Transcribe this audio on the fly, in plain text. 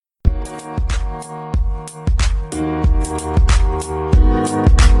The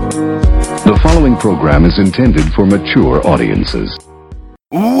following program is intended for mature audiences.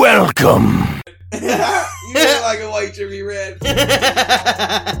 Welcome. You look like a white Jimmy Red. Dude,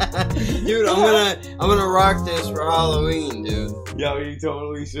 I'm gonna rock this for Halloween, dude. Yo, you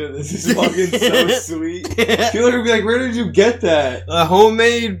totally should. This is fucking so sweet. People are gonna be like, where did you get that? A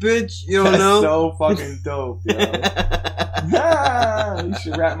homemade, bitch. You don't That's know? so fucking dope, yo. You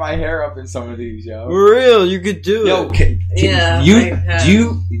should wrap my hair up in some of these, yo. For real, you could do Yo, it.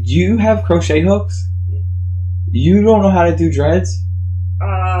 do you have crochet hooks? You don't know how to do dreads?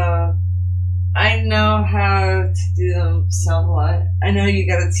 I know how to do them somewhat. I know you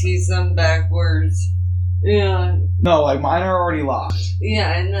gotta tease them backwards. Yeah. No, like mine are already locked.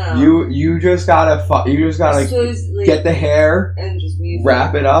 Yeah, I know. You just gotta get the hair and just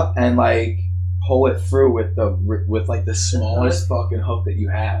wrap it up and like pull it through with the smallest fucking hook that you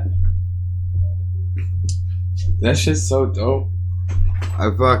have. That shit's so dope. I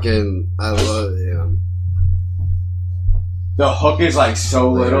love it, yeah. The hook is like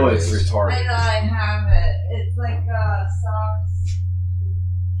so little, it's I retarded. know I have it. It's like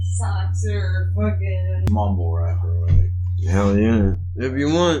socks or fucking Mumble rapper, right? Hell yeah. If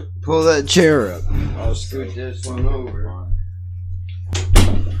you want, pull that chair up. I'll scoot this one over.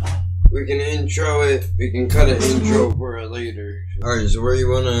 We can intro it. We can cut an intro for it later. Alright, so what do you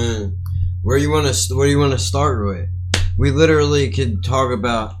wanna start with? We literally could talk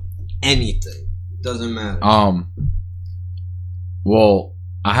about anything. Doesn't matter. Well,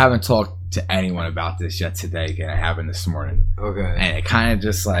 I haven't talked to anyone about this yet today. It happened this morning. Okay. And it kind of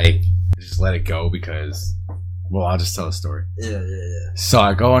just let it go because, well, I'll just tell the story. Yeah. So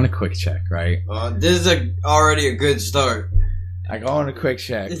I go on a quick check, right? This is already a good start. I go on a quick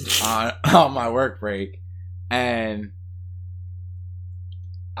check on my work break, and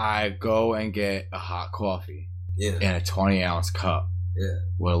I go and get a hot coffee in a 20-ounce cup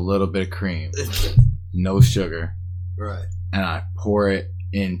with a little bit of cream, no sugar. Right. And I pour it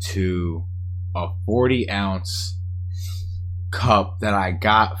into a 40-ounce cup that I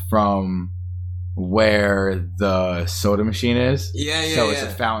got from where the soda machine is. Yeah. So it's a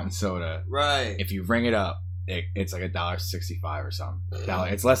fountain soda. Right. If you ring it up, it's like $1.65 or something.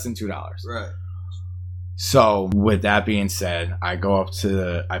 It's less than $2. Right. So with that being said, I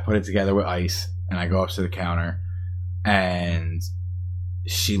put it together with ice, and I go up to the counter, and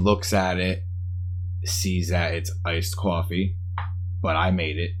she looks at it, sees that it's iced coffee, but I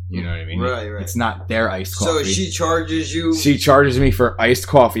made it. You know what I mean? Right. It's not their iced coffee. So she charges you. She charges me for iced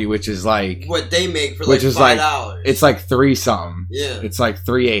coffee, which is like what they make for which like is $5. It's like $3 something. Yeah. It's like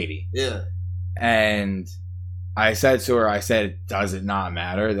 $3.80. Yeah. And I said to her, does it not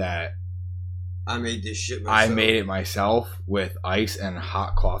matter that I made this shit myself? I made it myself with ice and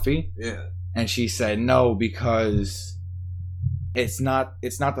hot coffee? Yeah. And she said no, because it's not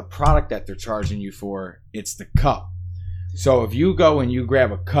the product that they're charging you for, it's the cup. So if you go and you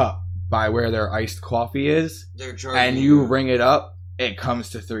grab a cup by where their iced coffee is, and you ring it up, it comes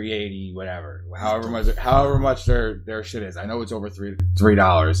to $3.80, whatever. However much their shit is. I know it's over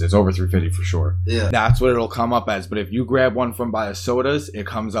 $3. It's over $3.50 for sure. Yeah. That's what it'll come up as. But if you grab one from by the sodas, it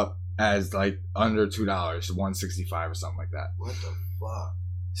comes up as like under $2, $1.65 or something like that. What the fuck?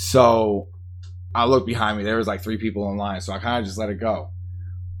 So I looked behind me. There was like 3 people in line, so I kind of just let it go.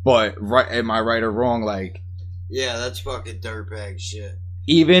 But am I right or wrong? Like, yeah, that's fucking dirtbag shit.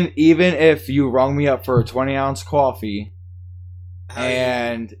 Even if you rung me up for a 20-ounce coffee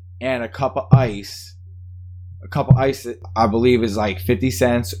and a cup of ice, I believe is like 50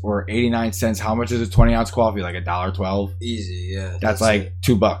 cents or 89 cents. How much is a 20-ounce coffee? Like $1.12. Easy, yeah. That's like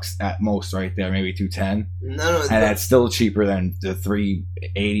 $2 at most, right there, maybe $2.10. No, and that's still cheaper than the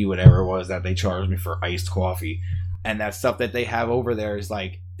 $3.80 whatever it was that they charged me for iced coffee. And that stuff that they have over there is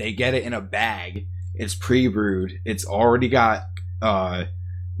like they get it in a bag. It's pre-brewed. It's already got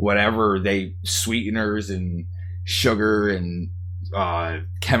whatever sweeteners and sugar and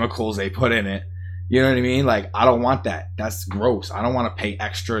chemicals they put in it. You know what I mean? Like, I don't want that. That's gross. I don't want to pay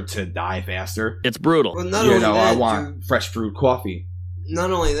extra to die faster. It's brutal. Well, I want fresh brewed coffee.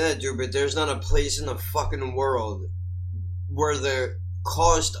 Not only that, dude, but there's not a place in the fucking world where the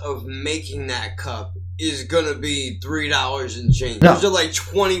cost of making that cup is gonna be $3 and change. No. Those are like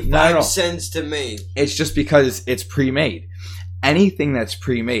 25 cents to make. It's just because it's pre-made. Anything that's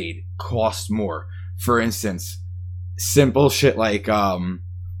pre-made costs more. For instance, simple shit like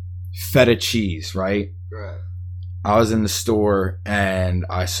feta cheese, right? Right. I was in the store and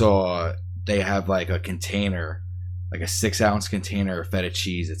I saw they have like a container, like a 6-ounce container of feta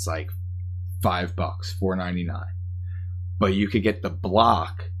cheese. It's like $5, $4.99. But you could get the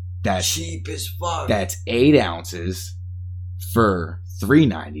block That's cheap as fuck. That's 8 ounces for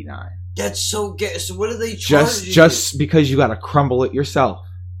 $3.99. That's so So what do they charge you? Just because you got to crumble it yourself.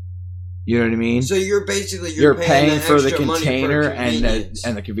 You know what I mean? So you're basically paying for the extra money container for and convenience.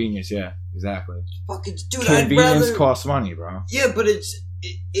 the convenience. Yeah, exactly. Fucking dude, Convenience I'd rather costs money, bro. Yeah, but isn't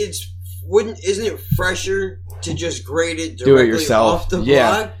it fresher to just grate it Do it directly yourself. off the Yeah.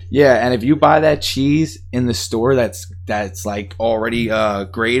 block? Yeah, and if you buy that cheese in the store that's like already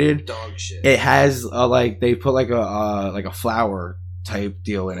grated, Dog shit. it has they put like a flour type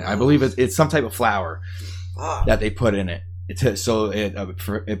deal in it. I believe it's some type of flour that they put in it. So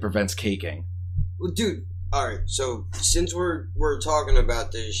it prevents caking. Well, dude, all right. So since we're talking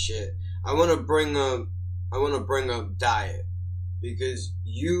about this shit, I want to bring up diet because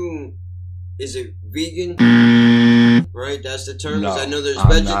is it vegan? Right, that's the term. 'Cause I know there's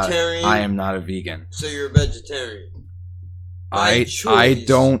vegetarian. I am not a vegan. So you're a vegetarian. I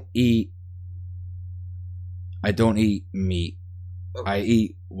don't eat meat. Okay. I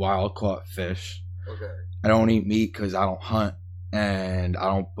eat wild caught fish. Okay. I don't eat meat because I don't hunt, and I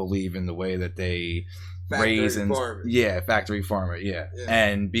don't believe in the way that they raise and factory farmer. Yeah,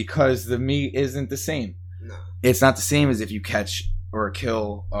 and because the meat isn't the same. No, it's not the same as if you catch or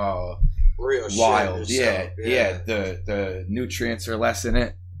kill real wild. Shit The nutrients are less in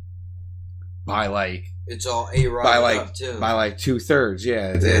it by it's all A-rod up too. By 2/3.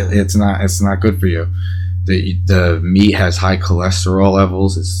 Yeah, it's not good for you. The meat has high cholesterol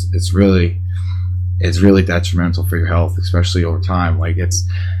levels. It's really detrimental for your health, especially over time.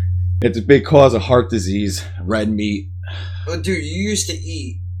 It's a big cause of heart disease. Red meat. Oh, dude, you used to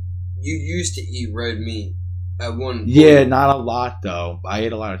eat red meat at one point. Yeah, not a lot though. I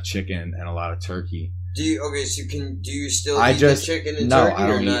ate a lot of chicken and a lot of turkey. Do you still eat the chicken and turkey? I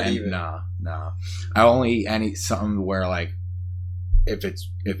don't or not eat even? No. I only eat something where if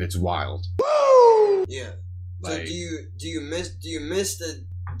it's wild. Yeah. So do you miss the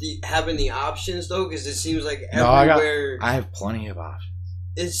having the options though? Because it seems like everywhere. I have plenty of options.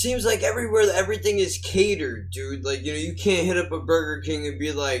 It seems like everywhere everything is catered, dude. You can't hit up a Burger King and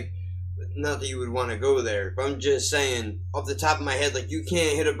be like, not that you would want to go there, but I'm just saying off the top of my head, you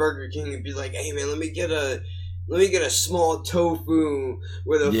can't hit a Burger King and be like, hey man, let me get a small tofu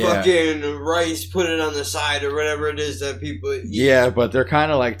with a fucking rice, put it on the side or whatever it is that people eat. Yeah, but they're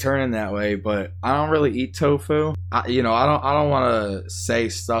kind of turning that way. But I don't really eat tofu. I don't want to say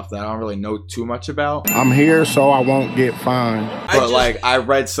stuff that I don't really know too much about. I'm here so I won't get fined. But I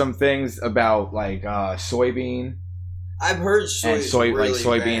read some things about soybean. I've heard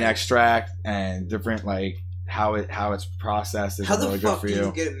soybean extract and different how it's processed. Is how the really fuck good for do you.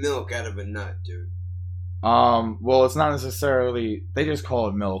 you get milk out of a nut, dude? Well, it's not necessarily. They just call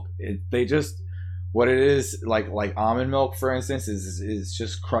it milk. What it is, like almond milk, for instance, is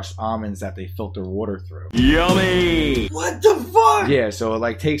just crushed almonds that they filter water through. Yummy! What the fuck? Yeah, so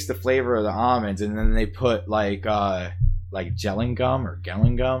it takes the flavor of the almonds, and then they put gelling gum or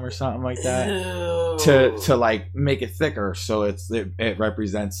gelling gum or something like that. Ew. to make it thicker, so it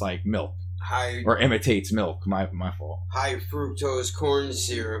represents milk. Or imitates milk. My fault. High fructose corn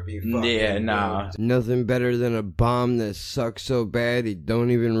syrup. Yeah, nah. Nothing better than a bomb that sucks so bad he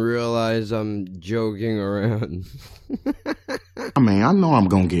don't even realize I'm joking around. I mean, I know I'm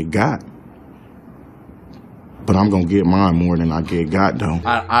gonna get got, but I'm gonna get mine more than I get got though.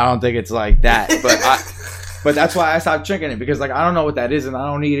 I don't think it's like that, but that's why I stopped drinking it, because I don't know what that is and I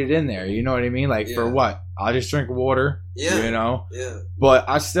don't need it in there. You know what I mean? For what? I'll just drink water. Yeah. You know? Yeah. But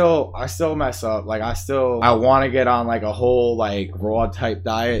I still mess up. I want to get on a whole raw type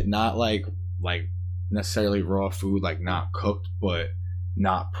diet, not like necessarily raw food, not cooked, but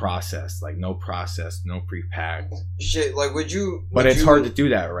not processed. No processed, no pre-packed. Shit, would you? But it's hard to do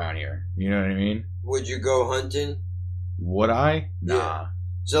that around here. You know what I mean? Would you go hunting? Would I? Nah. Yeah.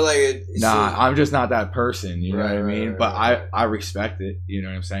 So I'm just not that person, you know what I mean? But right. I respect it, you know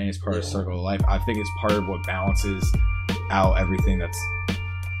what I'm saying? It's part of the circle of life. I think it's part of what balances out everything that's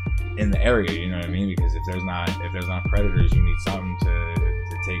in the area, you know what I mean? Because if there's not predators, you need something to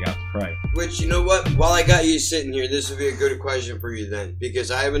take out the prey. Which, you know what? While I got you sitting here, this would be a good question for you then,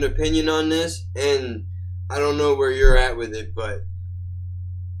 because I have an opinion on this, and I don't know where you're at with it, but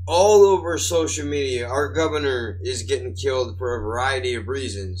all over social media, our governor is getting killed for a variety of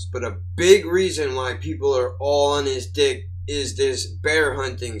reasons. But a big reason why people are all on his dick is this bear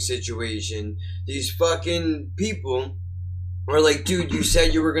hunting situation. These fucking people are like, dude, you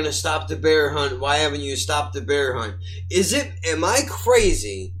said you were going to stop the bear hunt. Why haven't you stopped the bear hunt? Am I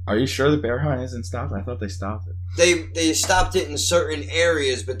crazy? Are you sure the bear hunt isn't stopped? I thought they stopped it. they stopped it in certain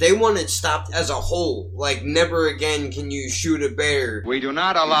areas, but they want it stopped as a whole. Like, never again can you shoot a bear. We do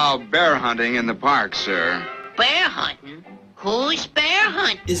not allow bear hunting in the park, sir. Bear hunting? Who's bear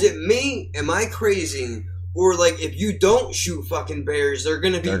hunting? Is it me? Am I crazy? Or, like, if you don't shoot fucking bears, they're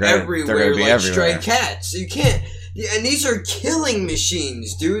gonna be everywhere like stray cats. You can't... And these are killing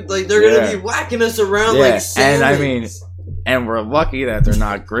machines, dude. Like, they're gonna be whacking us around like salmons. And I mean... And we're lucky that they're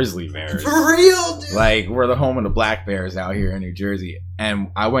not grizzly bears. For real, dude. Like, we're the home of the black bears out here in New Jersey.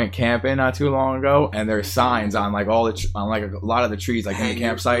 And I went camping not too long ago, and there's signs on like all the on like a lot of the trees, like in the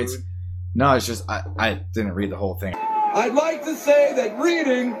campsites. No, it's just I didn't read the whole thing. I'd like to say that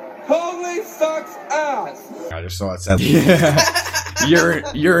reading totally sucks ass. I just saw it said,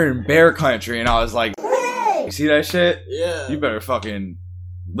 you're in bear country, and I was like, you see that shit? Yeah. You better fucking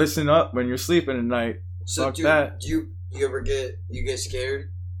listen up when you're sleeping at night. So, fuck dude, that. Do you ever get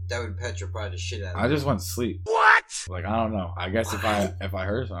scared? That would petrify the shit out of me. I just went to sleep. What? Like, I don't know. I guess if I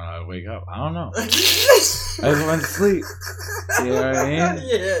heard something, I'd wake up. I don't know. I just went to sleep. You know what I mean?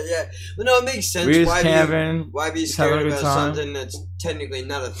 Yeah. But no, it makes sense. We just camping. Why be scared about something that's technically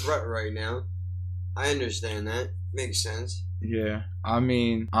not a threat right now? I understand that. Makes sense. Yeah. I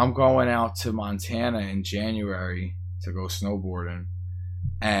mean, I'm going out to Montana in January to go snowboarding.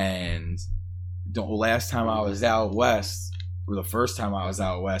 And the last time I was out west, or the first time I was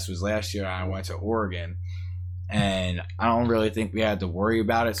out west was last year. I went to Oregon, and I don't really think we had to worry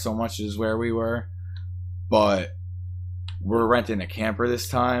about it so much as where we were, but we're renting a camper this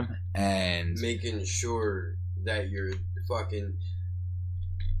time and making sure that you're fucking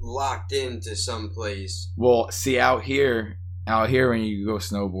locked into some place. Well, see, out here when you go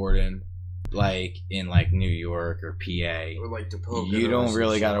snowboarding, like in like New York or PA, or like Topeka, you don't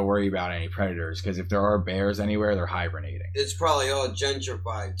really got to worry about any predators, because if there are bears anywhere, they're hibernating. It's probably all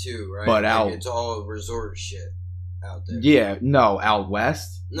gentrified too, right? But like it's all resort shit out there. Yeah, no, out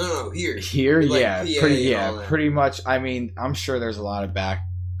west. No, here, like PA pretty much. I mean, I'm sure there's a lot of back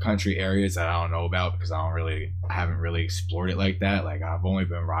country areas that I don't know about because I haven't really explored it like that. Like, I've only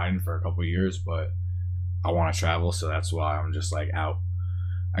been riding for a couple of years, but I want to travel, so that's why I'm just like out.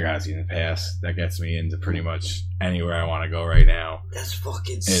 I got a season pass that gets me into pretty much anywhere I want to go right now. That's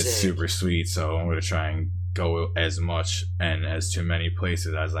fucking sick. It's super sweet, so I'm going to try and go as much and as to many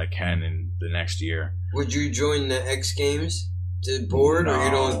places as I can in the next year. Would you join the X Games to board, No, or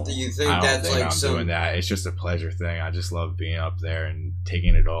you don't? Do you think I don't that's think like I'm doing that. It's just a pleasure thing. I just love being up there and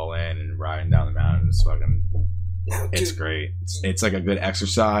taking it all in and riding down the mountain. It's fucking, it's great. It's like a good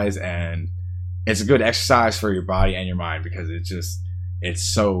exercise, and it's a good exercise for your body and your mind because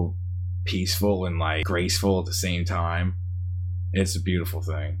it's so peaceful and like graceful at the same time. It's a beautiful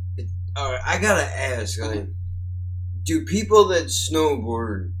thing. Alright, I gotta ask, like, do people that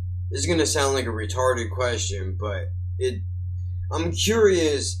snowboard, this is gonna sound like a retarded question, but I'm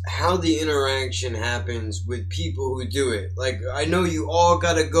curious how the interaction happens with people who do it. Like, I know you all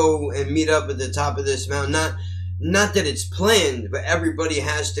gotta go and meet up at the top of this mountain. Not that it's planned, but everybody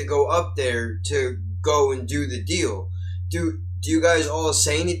has to go up there to go and do the deal. Do you guys all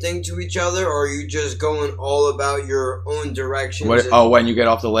say anything to each other, or are you just going all about your own directions? When you get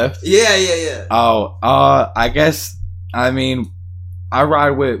off the lift? Yeah. Oh, I guess, I mean, I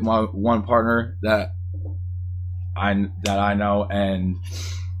ride with my one partner that I know, and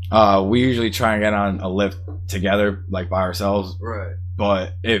we usually try and get on a lift together, like by ourselves. Right.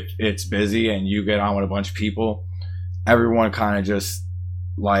 But if it's busy and you get on with a bunch of people, everyone kind of just,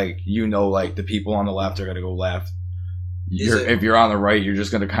 like, like the people on the left are going to go left. If you're on the right, you're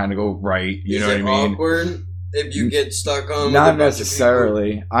just going to kind of go right. You know what I mean? Awkward if you get stuck on? Not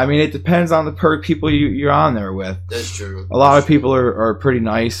necessarily. I mean, it depends on the people you're on there with. That's true. A lot of people are pretty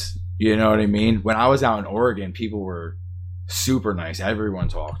nice. You know what I mean? When I was out in Oregon, people were super nice. Everyone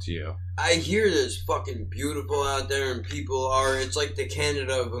talked to you. I hear there's fucking beautiful out there, and it's like the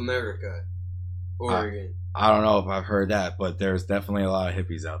Canada of America, Oregon. I don't know if I've heard that, but there's definitely a lot of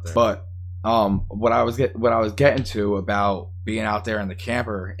hippies out there. But what I was getting to about being out there in the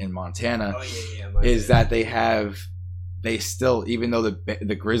camper in Montana is that they still, even though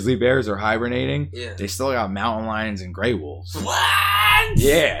the grizzly bears are hibernating, they still got mountain lions and gray wolves. What?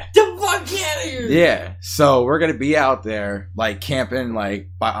 Yeah. The fuck out of here. Yeah. So we're gonna be out there like camping like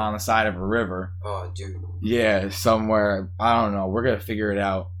on the side of a river. Oh, dude. Yeah, somewhere. I don't know. We're gonna figure it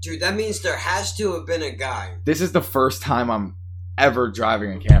out. Dude, that means there has to have been a guy. This is the first time I'm ever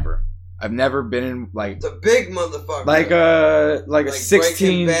driving a camper. I've never been in like the big motherfucker, like a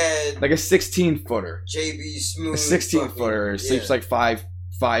 16, Bad, like a 16-footer. JB Smooth, a 16-footer. It sleeps like five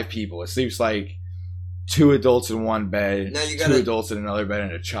people. It sleeps like 2 adults in one bed, Now you 2 gotta- adults in another bed,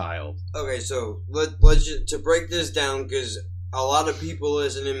 and a child. Okay, so let's just, to break this down, because a lot of people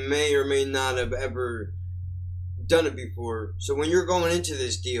listening may or may not have ever done it before. So when you're going into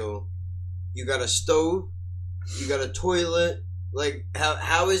this deal, you got a stove, you got a toilet. Like,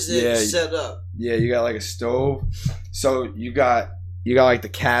 how is it set up? Yeah, you got like a stove. So you got like the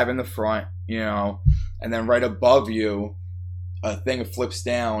cab in the front, you know, and then right above you, a thing flips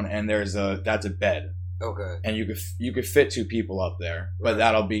down, and that's a bed. Okay. And you could fit 2 people up there, but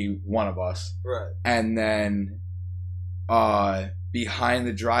that'll be one of us. Right. And then behind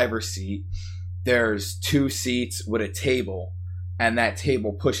the driver's seat, there's 2 seats with a table, and that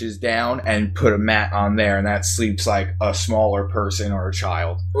table pushes down and put a mat on there, and that sleeps like a smaller person or a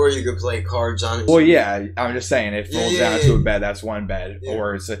child. Or you could play cards on it. Well, yeah, I'm just saying, it folds down to a bed. That's one bed,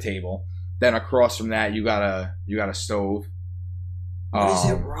 or it's a table. Then across from that, you got a stove. What does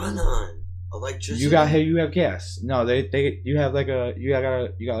it run on? Electricity? You have gas. No, you got like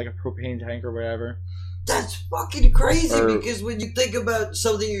a propane tank or whatever. That's fucking crazy, because when you think about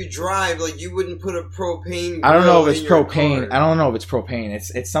something you drive, like, you wouldn't put a propane. I don't know if it's car. propane. I don't know if it's propane.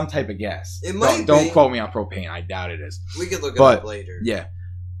 It's some type of gas. It might Don't be. quote me on propane. I doubt it is. We could look it up later. Yeah.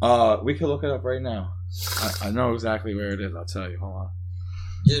 We could look it up right now. I know exactly where it is. I'll tell you. Hold on.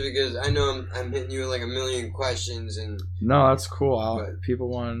 Just because I know I'm hitting you with like a million questions and. No, that's cool. People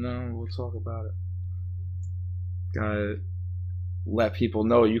want to know. We'll talk about it. Gotta let people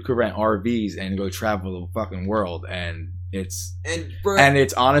know you could rent RVs and go travel the fucking world, and it's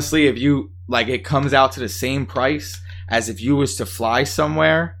honestly, if you like, it comes out to the same price as if you was to fly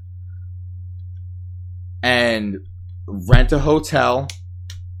somewhere and rent a hotel,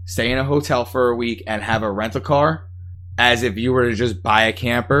 stay in a hotel for a week, and have a rental car, as if you were to just buy a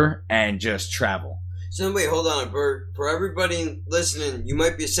camper and just travel. So wait, hold on, Bert. For everybody listening, you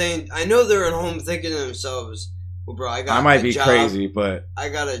might be saying, I know they're at home thinking to themselves, well, bro, I might be crazy, but I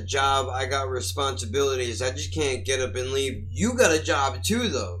got a job, I got responsibilities, I just can't get up and leave. You got a job too,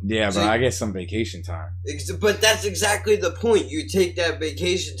 though. Yeah, but I get some vacation time. But that's exactly the point. You take that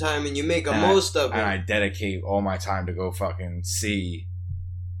vacation time and you make the most of it. And I dedicate all my time to go fucking see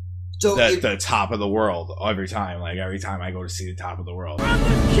the top of the world every time. Like, every time I go to see the top of the world. I'm the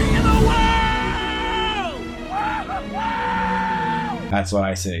king of the world! That's what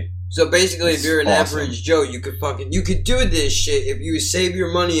I see. So basically, if you're an average Joe, you could do this shit if you save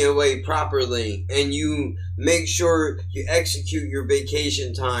your money away properly and you make sure you execute your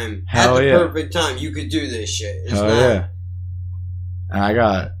vacation time at the perfect time. You could do this shit. Yeah. And I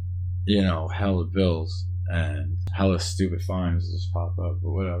got, hella bills and hella stupid fines just pop up, but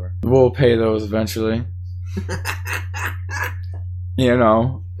whatever. We'll pay those eventually.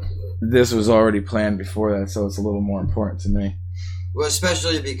 This was already planned before that, so it's a little more important to me. Well,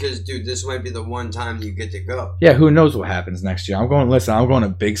 especially because, dude, this might be the one time you get to go. Yeah, who knows what happens next year. I'm going to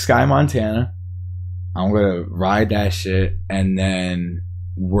Big Sky, Montana. I'm going to ride that shit. And then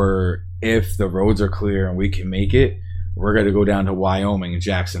if the roads are clear and we can make it, we're going to go down to Wyoming and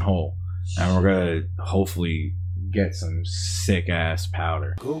Jackson Hole. And we're going to hopefully get some sick ass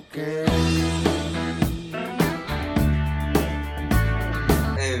powder. Cocaine.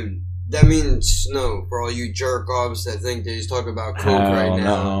 That means snow for all you jerk offs that think that he's talking about coke right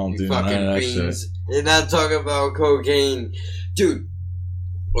now. You fucking fiends. You're not talking about cocaine. Dude.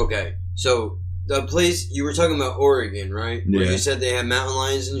 Okay. So, the place, you were talking about Oregon, right? Yeah. Where you said they have mountain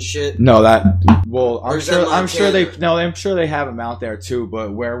lions and shit? No, I'm sure they have them out there too,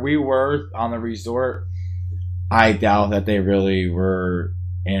 but where we were on the resort, I doubt that they really were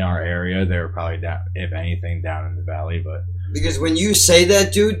in our area. They were probably down, if anything, down in the valley, but... Because when you say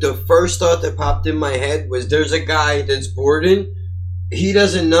that, dude, the first thought that popped in my head was there's a guy that's boarding. He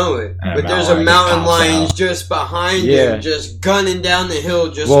doesn't know it. But there's a mountain lion just behind him, just gunning down the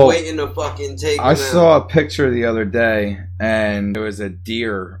hill, just waiting to fucking take him out. I saw a picture the other day, and there was a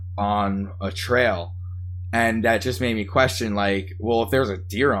deer on a trail. And that just made me question, like, well, if there's a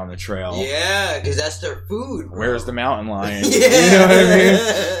deer on the trail... Yeah, because that's their food, bro. Where's the mountain lion? Yeah. You know what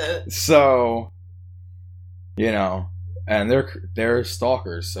I mean? So, and they're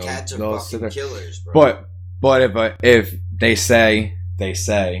stalkers, so cats are fucking killers, bro. But if they say,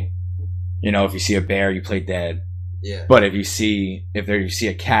 if you see a bear, you play dead. Yeah. But if you see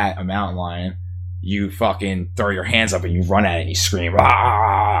a cat, a mountain lion, you fucking throw your hands up and you run at it and you scream.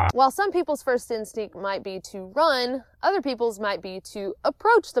 Rah! While some people's first instinct might be to run, other people's might be to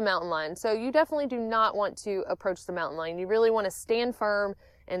approach the mountain lion. So you definitely do not want to approach the mountain lion. You really want to stand firm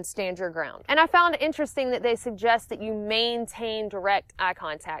and stand your ground. And I found it interesting that they suggest that you maintain direct eye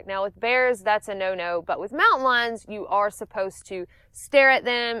contact. Now with bears, that's a no-no, but with mountain lions, you are supposed to stare at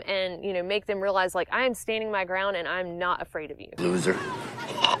them and, you know, make them realize, like, I am standing my ground and I'm not afraid of you. Loser.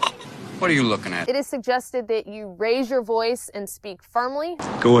 What are you looking at? It is suggested that you raise your voice and speak firmly.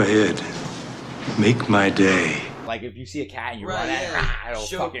 Go ahead. Make my day. Like if you see a cat and you Right, run at yeah. it, it'll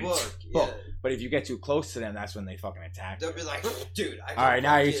Show fucking book, book. yeah. But if you get too close to them, that's when they fucking attack. They'll be like, dude, all right,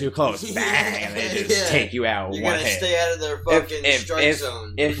 now you're too close. Bang, and they just take you out with You one gotta hit. stay out of their fucking strike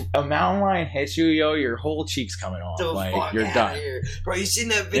zone. If a mountain lion hits you, yo, your whole cheek's coming off. The Like fuck you're outta done. here. Bro, you seen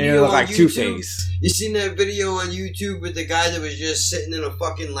that And video you look on like YouTube? Two-Face. You seen that video on YouTube with the guy that was just sitting in a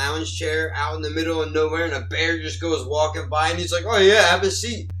fucking lounge chair out in the middle of nowhere, and a bear just goes walking by, and he's like, "Oh yeah, have a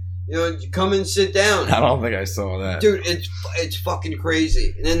seat. You know, come and sit down." I don't think I saw that, dude. It's fucking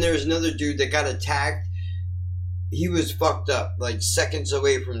crazy. And then there's another dude that got attacked. He was fucked up, like seconds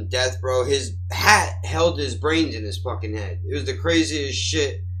away from death, bro. His hat held his brains in his fucking head. It was the craziest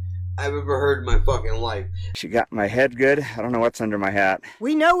shit I've ever heard in my fucking life. She got my head good. I don't know what's under my hat.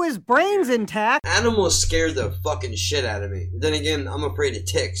 We know his brain's intact. Animals scare the fucking shit out of me. Then again, I'm afraid of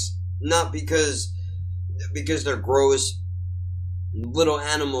ticks. Not because they're gross. Little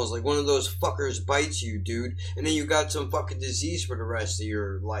animals, like one of those fuckers bites you, dude. And then you got some fucking disease for the rest of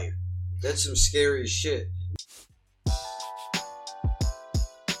your life. That's some scary shit.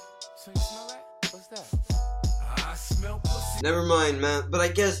 Never mind, man. But I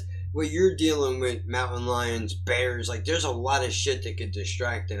guess what you're dealing with, mountain lions, bears, like there's a lot of shit that could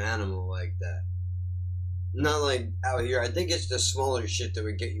distract an animal like that. Not like out here. I think it's the smaller shit that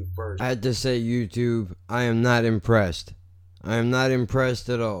would get you first. I had to say, YouTube, I am not impressed. I am not impressed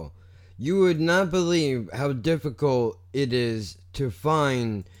at all. You would not believe how difficult it is to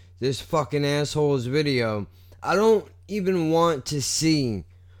find this fucking asshole's video. I don't even want to see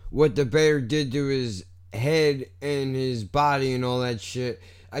what the bear did to his head and his body and all that shit.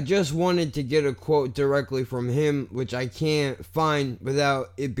 I just wanted to get a quote directly from him, which I can't find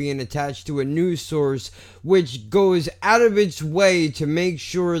without it being attached to a news source, which goes out of its way to make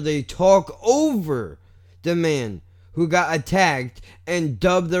sure they talk over the man who got attacked and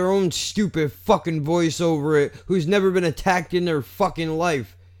dub their own stupid fucking voice over it, who's never been attacked in their fucking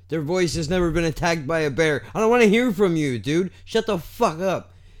life. Their voice has never been attacked by a bear. I don't want to hear from you, dude. Shut the fuck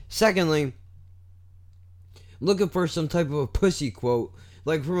up. Secondly, looking for some type of a pussy quote,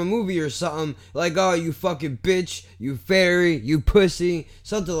 like from a movie or something, like, oh, you fucking bitch, you fairy, you pussy,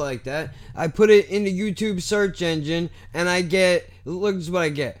 something like that. I put it in the YouTube search engine, and I get, look, this is what I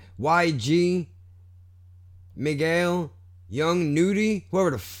get. YG, Miguel, Young Nudie,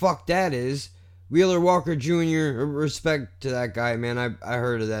 whoever the fuck that is. Wheeler Walker Jr., respect to that guy, man. I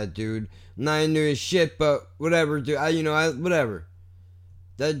heard of that dude. I'm not into his shit, but whatever, dude. Whatever.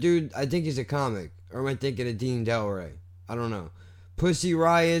 That dude, I think he's a comic. Or am I thinking of Dean Delray? I don't know. Pussy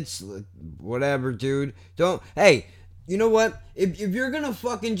Riots, whatever, dude. Hey, you know what? If you're gonna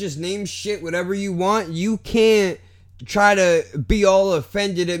fucking just name shit whatever you want, you can't try to be all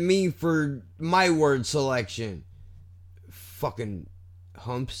offended at me for my word selection. Fucking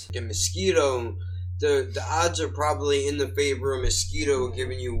humps. A mosquito, the odds are probably in the favor of mosquito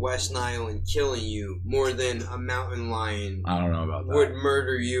giving you West Nile and killing you more than a mountain lion. I don't know about that. Would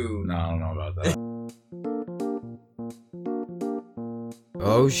murder you. No, I don't know about that.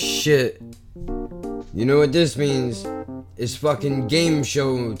 Oh shit. You know what this means? It's fucking game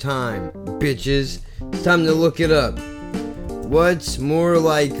show time, bitches. It's time to look it up. What's more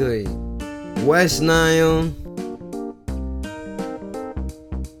likely? West Nile.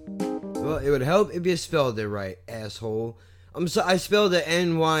 Well, it would help if you spelled it right, asshole. I spelled it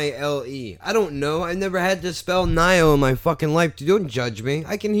Nyle. I don't know. I never had to spell Nile in my fucking life. Dude, don't judge me.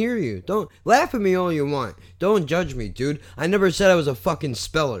 I can hear you. Don't laugh at me all you want. Don't judge me, dude. I never said I was a fucking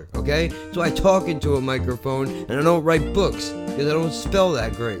speller, okay? So I talk into a microphone and I don't write books because I don't spell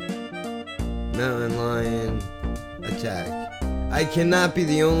that great. Mountain lion attack. I cannot be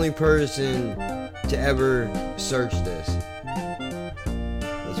the only person to ever search this.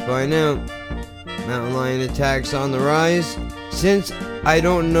 Let's find out. Mountain lion attacks on the rise. Since I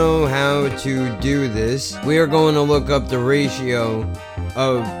don't know how to do this, we are going to look up the ratio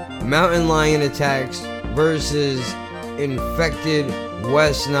of mountain lion attacks versus infected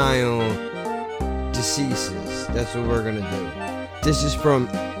West Nile deceases. That's what we're going to do. This is from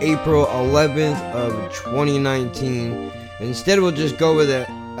April 11th of 2019. Instead, we'll just go with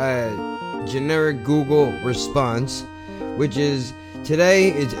a generic Google response, which is, today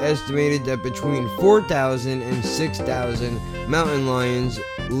it's estimated that between 4,000 and 6,000 mountain lions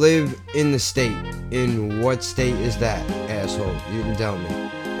live in the state. In what state is that? asshole. You didn't tell me.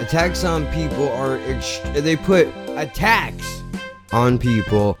 Attacks on people are they put attacks on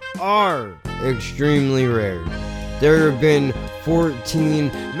people are extremely rare. There have been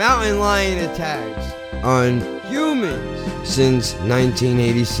 14 mountain lion attacks on humans since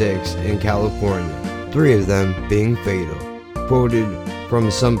 1986 in California, 3 of them being fatal. Quoted from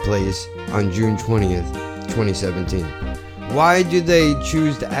someplace on June 20th, 2017. Why do they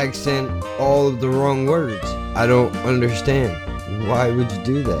choose to accent all of the wrong words? I don't understand. Why would you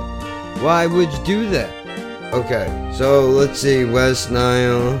do that? Why would you do that? Okay, so let's see. West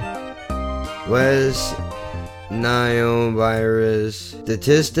Nile virus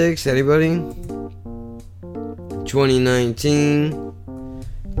statistics. Anybody? 2019.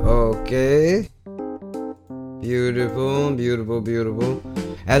 Okay. Beautiful.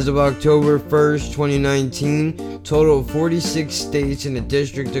 As of October 1st, 2019, total of 46 states in the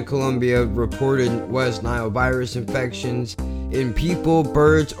District of Columbia reported West Nile virus infections in people,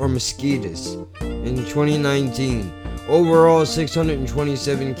 birds, or mosquitoes. In 2019, overall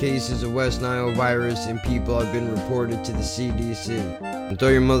 627 cases of West Nile virus in people have been reported to the CDC. And throw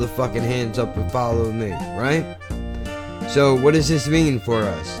your motherfucking hands up and follow me, right? So what does this mean for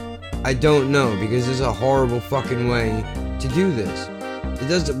us? I don't know, because there's a horrible fucking way to do this. It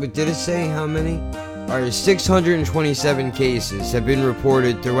doesn't, but did it say how many? Alright, 627 cases have been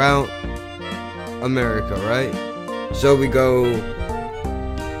reported throughout America, right? So we go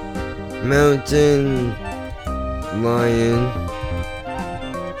mountain lion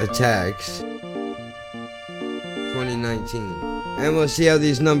attacks 2019. And we'll see how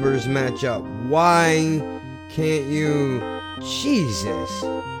these numbers match up. Why can't you... Jesus.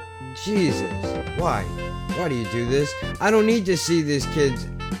 Why do you do this? I don't need to see this kid's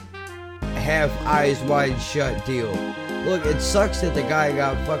half eyes wide shut deal. Look, it sucks that the guy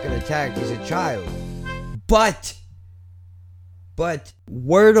got fucking attacked. He's a child. But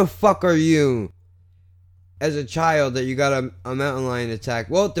where the fuck are you as a child that you got a mountain lion attack?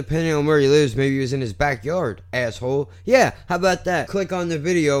 Well, depending on where he lives, maybe he was in his backyard, asshole. Yeah, how about that? Click on the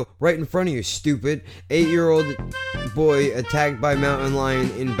video right in front of you, stupid. 8-year-old boy attacked by mountain lion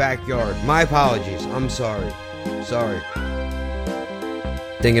in backyard. My apologies. I'm sorry.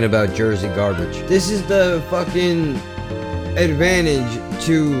 Thinking about Jersey garbage. This is the fucking advantage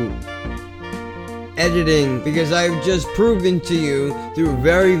to editing, because I've just proven to you through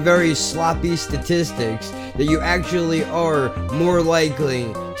very, very sloppy statistics that you actually are more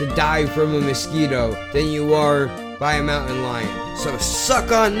likely to die from a mosquito than you are by a mountain lion. So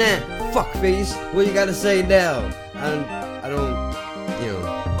suck on that, fuckface. What you gotta say now? I don't,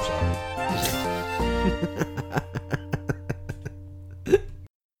 I'm sorry.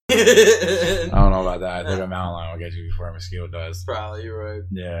 I don't know about that. I think a mountain lion will get you before a mosquito does. Probably, you're right.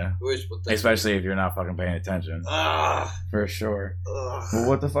 Yeah. Especially if you're not fucking paying attention. For sure. Well,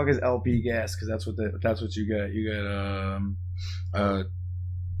 what the fuck is LP gas? Because that's what you get. You get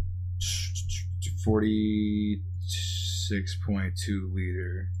 46.2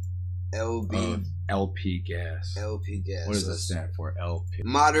 liter LP gas. LP gas. What does that stand for? LP.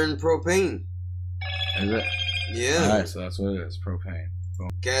 Modern propane. Is it? Yeah. Alright, so that's what it is. Propane. Boom.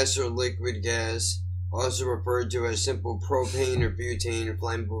 Gas or liquid gas, also referred to as simple propane or butane,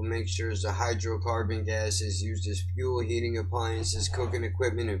 flammable mixtures. The hydrocarbon gas is used as fuel, heating appliances, cooking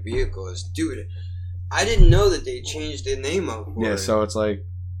equipment, and vehicles. Dude, I didn't know that they changed the name up for it. Yeah, so it's like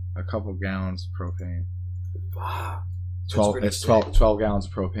a couple gallons of propane. Wow. 12 gallons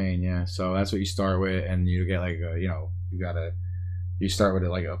of propane, yeah. So that's what you start with, and you get like you start with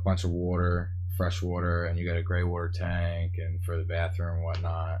like a bunch of water, fresh water, and you got a gray water tank and for the bathroom and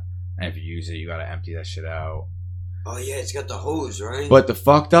whatnot. And if you use it, you gotta empty that shit out. Oh yeah, it's got the hose, right? But the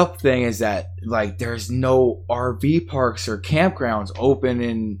fucked up thing is that like there's no RV parks or campgrounds open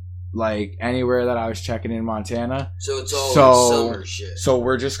in like anywhere that I was checking in Montana. So it's all summer shit. So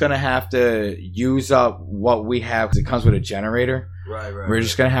we're just gonna have to use up what we have. It comes with a generator. Right. We're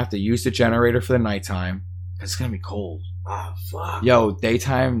just gonna have to use the generator for the nighttime. It's gonna be cold. Ah, fuck. Yo,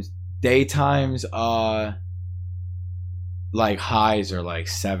 daytimes like highs are like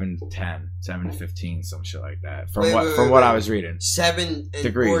 7 to 10, 7 to 15, some shit like that. From what I was reading. 7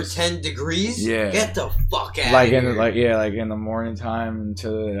 degrees. Or 10 degrees? Yeah. Get the fuck out of here. Like in the morning time to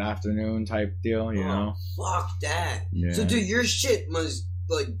the afternoon type deal, you know? Fuck that. Yeah. So dude, your shit must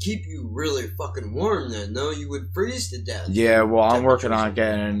like keep you really fucking warm then, no? You would freeze to death. Yeah, well I'm working on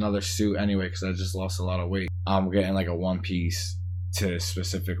getting another suit anyway because I just lost a lot of weight. I'm getting like a one piece to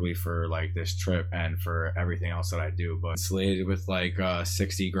specifically for like this trip and for everything else that I do, but slated with like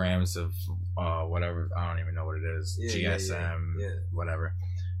 60 grams of whatever, I don't even know what it is, GSM, whatever.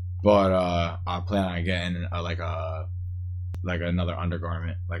 But I plan on getting like a like another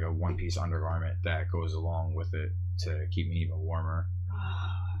undergarment, like a one-piece undergarment that goes along with it to keep me even warmer.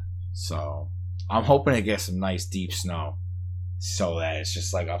 So I'm hoping to get some nice deep snow so that it's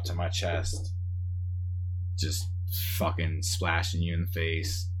just like up to my chest, just fucking splashing you in the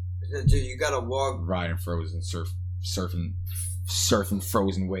face. Dude, you gotta walk riding frozen surfing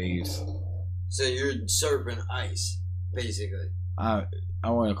frozen waves. So you're surfing ice, basically. I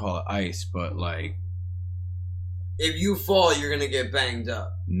want to call it ice, but like, if you fall, you're gonna get banged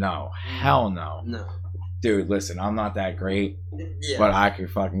up. No, hell no. No. Dude, listen, I'm not that great, but I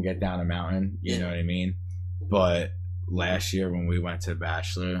could fucking get down a mountain. You know what I mean? But last year when we went to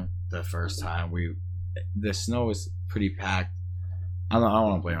Bachelor, the first time, the snow was pretty packed. I don't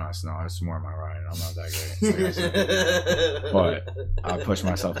want to blame it on snow. It's more my riding. I'm not that great. But I push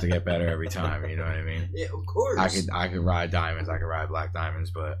myself to get better every time. You know what I mean? Yeah, of course. I could ride diamonds. I could ride black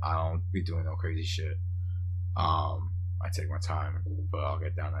diamonds, but I don't be doing no crazy shit. I take my time, but I'll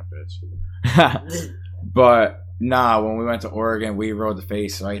get down that bitch. But nah, when we went to Oregon, we rode the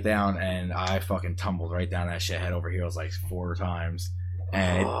face right down, and I fucking tumbled right down that shit head over heels like 4 times,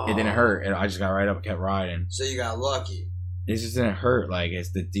 and it didn't hurt. I just got right up and kept riding. So you got lucky. It just didn't hurt. Like, it's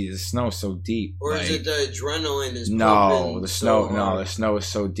the snow's so deep. Or like, is it the adrenaline is no, the snow. so No, hard? the snow is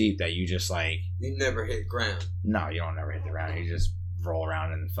so deep that you just like You never hit ground. No, you don't never hit the ground. You just roll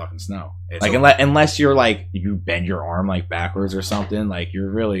around in the fucking snow. It's like unless you're like you bend your arm like backwards or something, like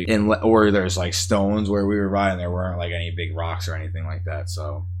you're really or there's like stones where we were riding. There weren't like any big rocks or anything like that.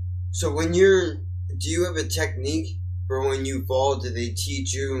 So when do you have a technique for when you fall? Do they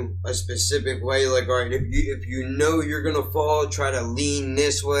teach you a specific way? Like, all right, if you know you're gonna fall, try to lean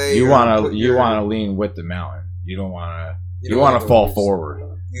this way. You want to lean with the mountain. You don't want to fall forward.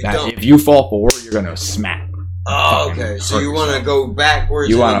 If you fall forward, you're gonna smack. Oh, okay. So you want to go backwards.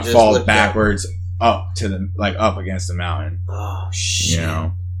 You want to fall backwards up to the up against the mountain. Oh shit! You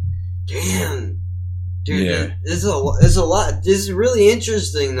know. Damn. Dude, this is a lot. This is really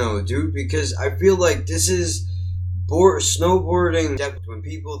interesting though, dude, because I feel like this is snowboarding. When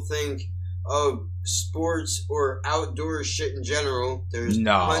people think of sports or outdoor shit in general, there's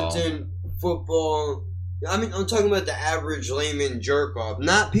hunting, football. I mean, I'm talking about the average layman jerk off,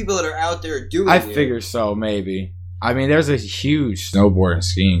 not people that are out there doing it. I figure so, maybe. I mean, there's a huge snowboard and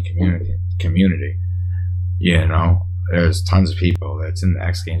skiing community. You know, there's tons of people that's in the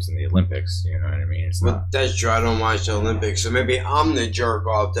X Games and the Olympics. You know what I mean? It's not. That's true. I don't watch the Olympics, so maybe I'm the jerk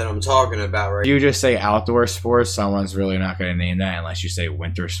off that I'm talking about, right? You just say outdoor sports, someone's really not going to name that unless you say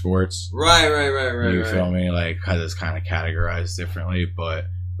winter sports. Right. You feel me? Like, because it's kind of categorized differently, but.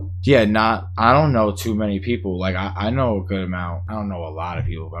 Yeah, I don't know too many people. Like, I know a good amount. I don't know a lot of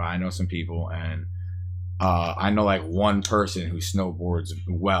people, but I know some people, and I know like one person who snowboards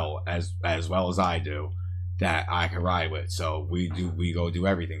as well as I do that I can ride with. So we go do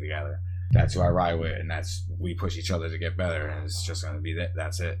everything together. That's who I ride with, and we push each other to get better, and it's just gonna be that.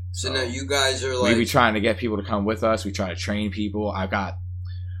 That's it. So now you guys are like, we be trying to get people to come with us. We try to train people. I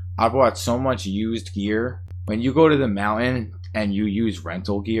bought so much used gear. When you go to the mountain and you use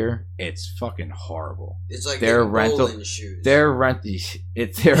rental gear, it's fucking horrible. It's like their rental shoes. Their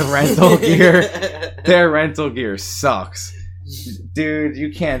rental gear. Their rental gear sucks, dude.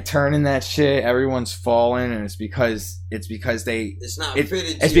 You can't turn in that shit. Everyone's falling, and it's because they. It's not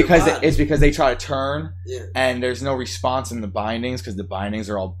fitted. It's because they try to turn, yeah, and there's no response in the bindings because the bindings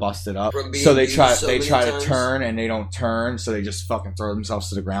are all busted up. So they try to turn and they don't turn, so they just fucking throw themselves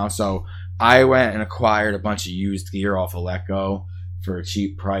to the ground. So I went and acquired a bunch of used gear off of Letgo for a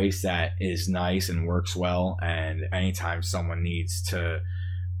cheap price that is nice and works well. And anytime someone needs to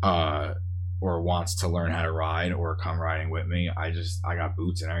or wants to learn how to ride or come riding with me, I got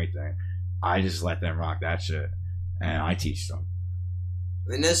boots and everything. I just let them rock that shit and I teach them.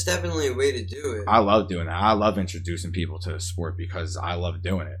 I mean, that's definitely a way to do it. I love doing that. I love introducing people to the sport because I love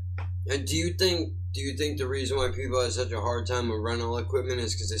doing it. And do you think the reason why people have such a hard time with rental equipment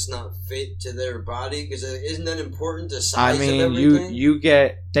is because it's not fit to their body? Because isn't that important, the size of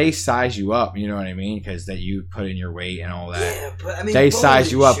everything? They size you up, you know what I mean? Because that you put in your weight and all that. Yeah, but I mean, they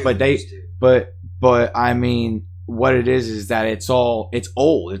size you up, but I mean, what it is that it's old. It's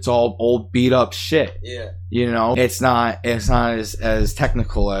all old, beat up shit. Yeah. You know, it's not as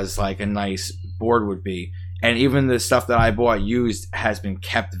technical as like a nice board would be. And even the stuff that I bought used has been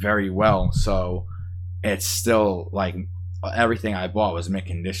kept very well. So it's still like everything I bought was mint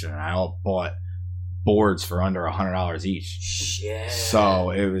condition. And I all bought boards for under $100 each. Shit. So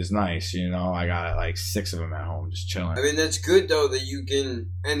it was nice, you know. I got like 6 of them at home just chilling. I mean, that's good though that you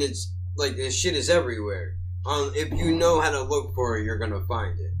can, and it's like this shit is everywhere. If you know how to look for it, you're gonna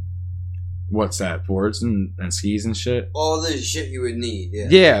find it. What's that? Boards and skis and shit? All the shit you would need, yeah.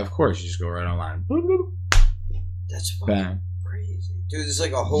 Yeah, of course. You just go right online. That's fucking Bam. crazy. Dude, it's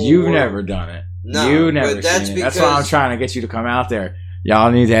like a whole You've world. never done it. No, You've never but that's seen it. because... That's why I'm trying to get you to come out there. Y'all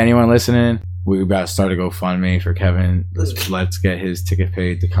need anyone listening. We about to start a GoFundMe for Kevin. Let's get his ticket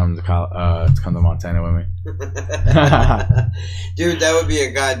paid to come to Montana with me. Dude, that would be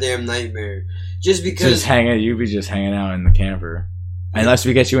a goddamn nightmare. Just because you'd be just hanging out in the camper. Unless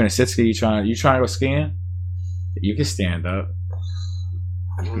we get you in a sit ski, you trying to go skiing? You can stand up.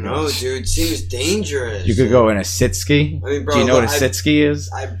 I don't know, dude. Seems dangerous. You could go in a sit ski. I mean, bro, do you know what a sit ski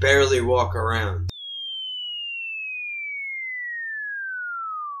is? I barely walk around.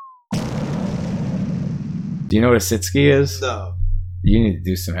 Do you know what a sit ski is? No. You need to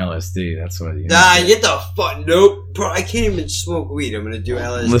do some LSD. That's what you need. Nah, get the fuck. Nope. Bro, I can't even smoke weed. I'm gonna do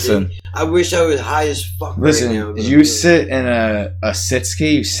LSD. Listen. I wish I was high as fuck right now. You sit in a sit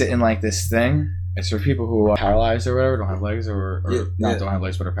ski. You sit in like this thing. It's for people who are paralyzed or whatever, don't have legs or don't have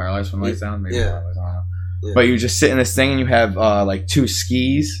legs but are paralyzed from legs down. Maybe I don't know. Yeah. But you just sit in this thing and you have like two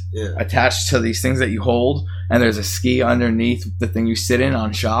skis attached to these things that you hold, and there's a ski underneath the thing you sit in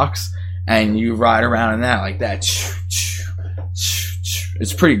on shocks, and you ride around in that like that.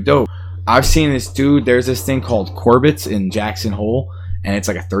 It's pretty dope. I've seen this dude. There's this thing called Corbett's in Jackson Hole, and it's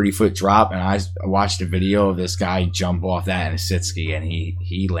like a 30-foot drop. And I watched a video of this guy jump off that in a sit ski, and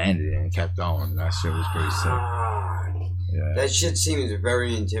he landed it and kept going. That shit was pretty sick. Yeah. That shit seems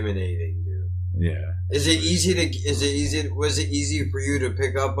very intimidating, dude. Yeah. Was it easy for you to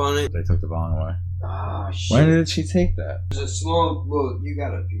pick up on it? They took the bong away. Oh shit. When did she take that? There's a small. Well, you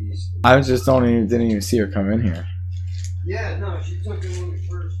got a piece. I just didn't even see her come in here. Yeah, no, she took it when we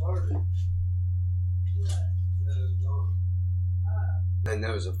first started. And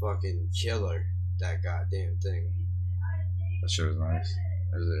that was a fucking killer, that goddamn thing. That shit was nice.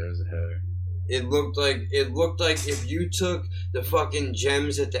 There's a header. It looked like if you took the fucking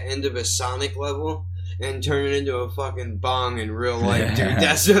gems at the end of a Sonic level and turned it into a fucking bong in real life, dude.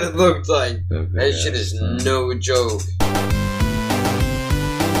 That's what it looked like. That shit is no joke.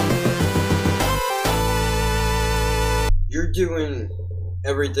 You're doing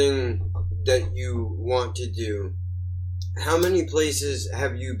everything that you want to do. How many places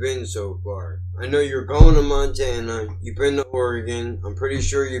have you been so far? I know you're going to Montana. You've been to Oregon. I'm pretty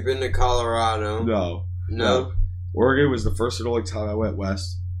sure you've been to Colorado. No? Oregon was the first and only time I went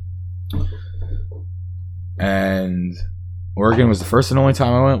west. And Oregon was the first and only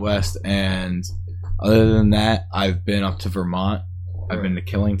time I went west. And other than that, I've been up to Vermont. I've been to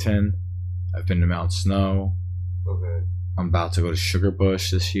Killington. I've been to Mount Snow. Okay. I'm about to go to Sugar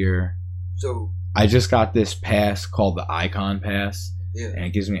Bush this year. So I just got this pass called the Icon Pass. Yeah. And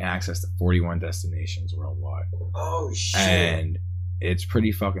it gives me access to 41 destinations worldwide. Oh, shit. And it's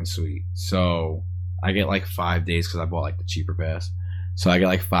pretty fucking sweet. So I get like 5 days because I bought like the cheaper pass. So I get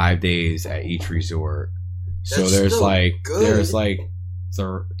like 5 days at each resort. So there's like 2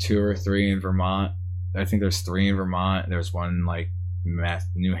 or 3 in Vermont. I think there's 3 in Vermont. There's one in like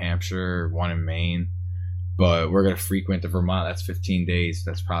New Hampshire, one in Maine. But we're going to frequent the Vermont. That's 15 days.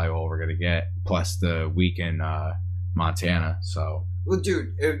 That's probably all we're going to get. Plus the week in Montana. So. Well,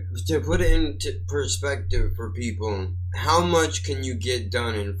 dude, to put it into perspective for people, how much can you get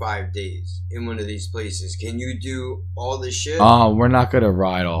done in 5 days in one of these places? Can you do all the shit? We're not going to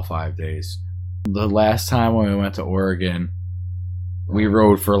ride all 5 days. The last time when we went to Oregon, we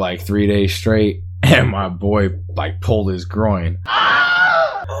rode for like 3 days straight, and my boy like pulled his groin.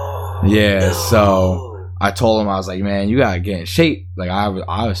 Yeah, so I told him, I was like, man, you gotta get in shape. Like I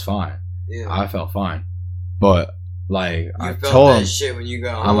was fine. Yeah. I felt fine. But like I felt told that him, shit when you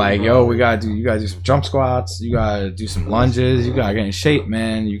got home, I'm like, bro. yo, you gotta do some jump squats, you gotta do some lunges, you gotta get in shape,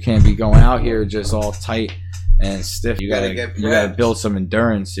 man. You can't be going out here just all tight and stiff. You gotta build some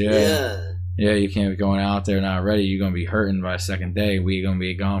endurance, Yeah, you can't be going out there not ready. You're gonna be hurting by the second day. We're gonna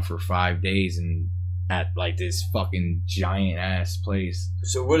be gone for 5 days and at like this fucking giant ass place.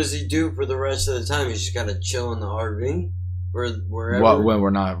 So what does he do for the rest of the time? He's just gotta chill in the RV? Or wherever? What, when we're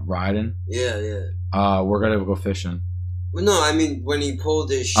not riding? Yeah. We're gonna go fishing. Well, no, I mean when he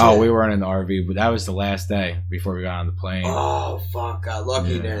pulled his shit. Oh, we weren't in the RV, but that was the last day before we got on the plane. Oh, fuck, got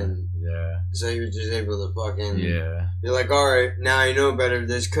lucky then. Yeah. So you were just able to fucking... Yeah. You're like, alright, now I know better.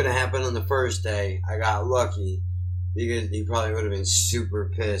 This could have happened on the first day. I got lucky. Because he probably would have been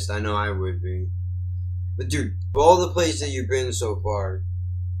super pissed. I know I would be. But dude, of all the places that you've been so far,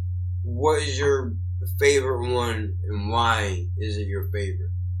 what is your favorite one and why is it your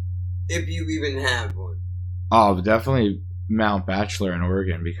favorite? If you even have one. Oh, definitely Mount Bachelor in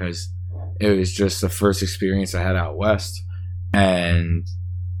Oregon because it was just the first experience I had out west. And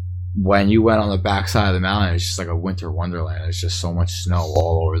when you went on the backside of the mountain, it's just like a winter wonderland. It's just so much snow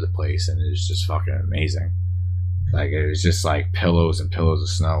all over the place, and it's just fucking amazing. Like, it was just like pillows and pillows of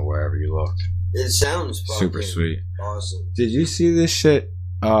snow wherever you looked. It sounds fucking super sweet. Awesome. Did you see this shit?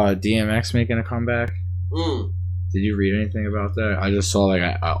 DMX making a comeback? Mm. Did you read anything about that? I just saw like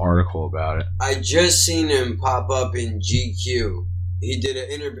an article about it. I just seen him pop up in GQ. He did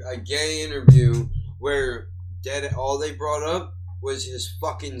a gay interview where all they brought up was his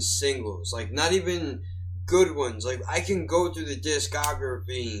fucking singles. Like, not even good ones. Like, I can go through the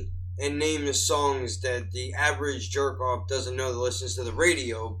discography and name the songs that the average jerk-off doesn't know that listens to the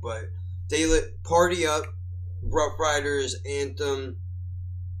radio, but they Party Up, Rough Riders, Anthem,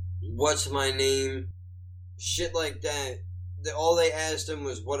 What's My Name, shit like that. All they asked him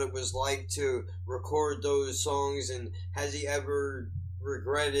was what it was like to record those songs, and has he ever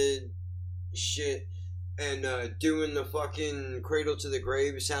regretted shit and doing the fucking Cradle to the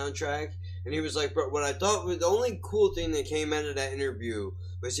Grave soundtrack. And he was like, bro, what I thought was the only cool thing that came out of that interview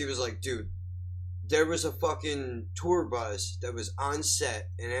was he was like, dude, there was a fucking tour bus that was on set,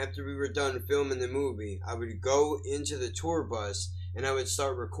 and after we were done filming the movie, I would go into the tour bus and I would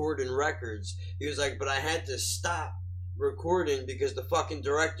start recording records. He was like, but I had to stop recording because the fucking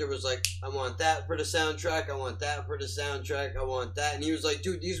director was like, I want that for the soundtrack, I want that for the soundtrack, I want that. And he was like,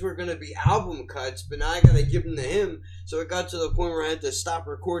 dude, these were going to be album cuts, but now I got to give them to him. So it got to the point where I had to stop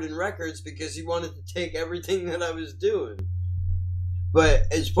recording records because he wanted to take everything that I was doing. But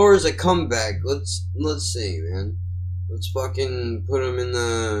as far as a comeback, let's see, man. Let's fucking put him in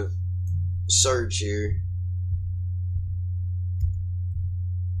the search here.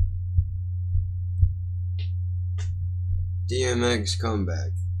 DMX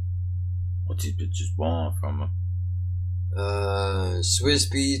comeback. What these bitches want from him? Swiss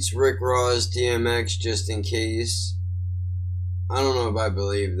Beats, Rick Ross, DMX, just in case. I don't know if I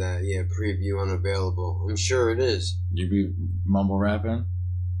believe that. Yeah, preview unavailable. I'm sure it is. You be mumble rapping?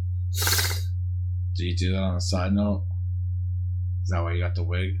 Do you do that on a side note? Is that why you got the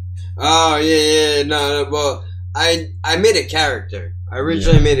wig? Oh, yeah. No, well, I made a character. I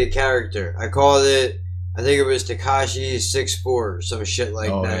originally made a character. I called it, I think it was Tekashi 6'4", or some shit like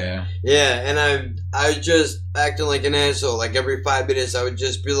that. Yeah. Yeah, and I just acting like an asshole. Like every 5 minutes I would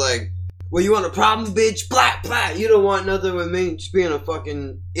just be like, well, you want a problem, bitch? Blah, blah. You don't want nothing with me. Just being a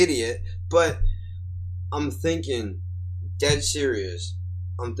fucking idiot. But I'm thinking, dead serious,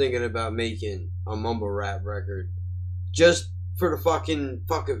 I'm thinking about making a mumble rap record. Just for the fucking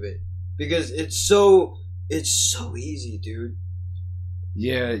fuck of it. Because it's so easy, dude.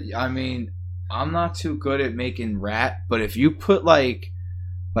 Yeah, I mean, I'm not too good at making rap, but if you put like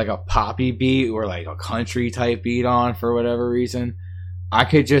a poppy beat or like a country type beat on for whatever reason, I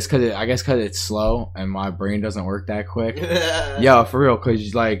could just cause it's slow and my brain doesn't work that quick. Yeah, for real.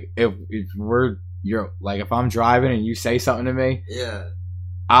 Cause like if I'm driving and you say something to me, yeah,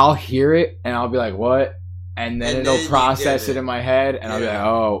 I'll hear it and I'll be like, what? And then it'll process it in my head and I'll be like,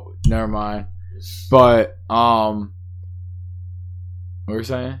 oh, never mind. But what were you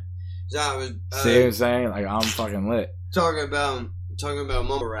saying? See what I'm saying? Like, I'm fucking lit. Talking about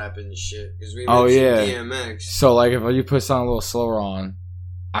mumble rapping and shit. Because we mentioned DMX. So, like, if you put something a little slower on,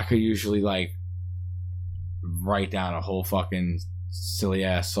 I could usually, like, write down a whole fucking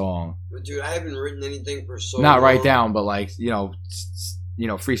silly-ass song. But, dude, I haven't written anything for so long. Not write down, but, like,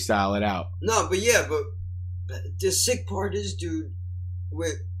 freestyle it out. No, but yeah, but the sick part is, dude,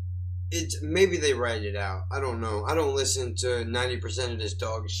 maybe they write it out. I don't know. I don't listen to 90% of this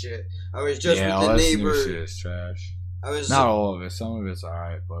dog shit. I was just with the neighbor. New shit is trash. Not all of it. Some of it's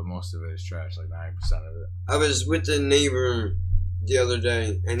alright, but most of it is trash. Like 90% of it. I was with the neighbor the other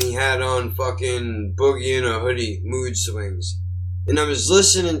day, and he had on fucking Boogie in a Hoodie, Mood Swings. And I was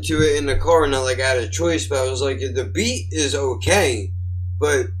listening to it in the car, and I had a choice, but I was like, the beat is okay,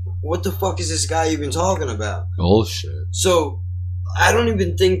 but what the fuck is this guy even talking about? Bullshit. So, I don't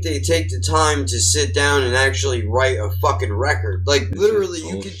even think they take the time to sit down and actually write a fucking record. Like, literally,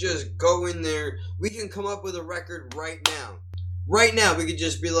 you could just go in there. We can come up with a record right now. Right now, we could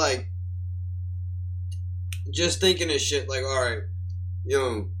just be like, just thinking of shit like, alright,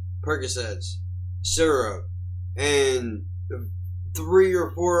 Percocets, syrup, and 3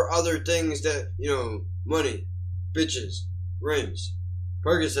 or 4 other things that, money, bitches, rims,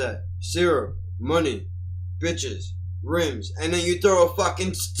 Percocet, syrup, money, bitches, rims, and then you throw a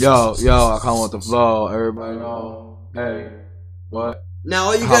fucking yo, I come with the flow. Everybody know, hey, what? Now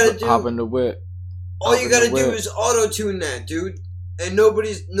all you gotta do, hop in the whip. All you gotta do is auto tune that, dude, and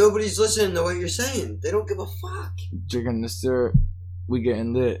nobody's listening to what you're saying. They don't give a fuck. Drinking the syrup, we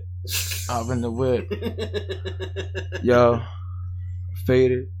getting lit. Hop in the whip, yo,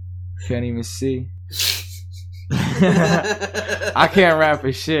 faded, Can't even see. I can't rap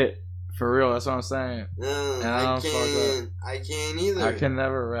for shit. For real, that's what I'm saying. No, I can't either. I can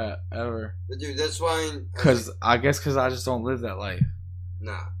never rap, ever. But dude, that's why... I guess because I just don't live that life.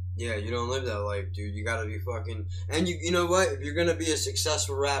 Nah. Yeah, you don't live that life, dude. You gotta be fucking... And you know what? If you're gonna be a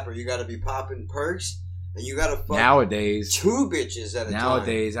successful rapper, you gotta be popping perks. And you gotta fuck... Nowadays. 2 bitches at a time.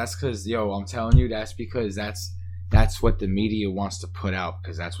 Nowadays, that's because... Yo, I'm telling you, that's because that's what the media wants to put out.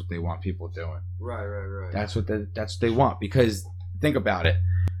 Because that's what they want people doing. Right. That's what they want. Because, think about it.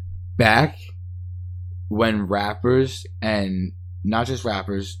 Back when rappers, and not just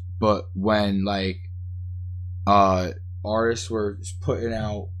rappers, but when like artists were putting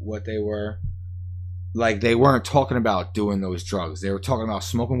out what they were, like they weren't talking about doing those drugs. They were talking about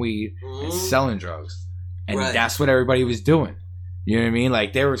smoking weed and selling drugs. And that's what everybody was doing. You know what I mean?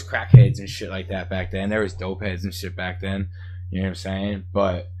 Like there was crackheads and shit like that back then. There was dope heads and shit back then. You know what I'm saying?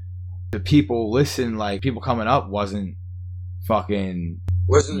 But the people people coming up wasn't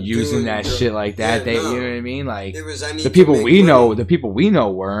using that shit like that. You know what I mean? Like the people we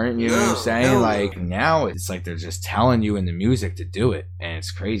know weren't. You know what I'm saying? Like now it's like they're just telling you in the music to do it, and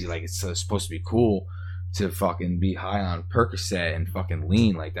it's crazy. Like it's supposed to be cool to fucking be high on Percocet and fucking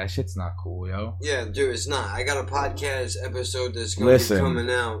lean. Like that shit's not cool, yo. Yeah, dude, it's not. I got a podcast episode that's gonna be coming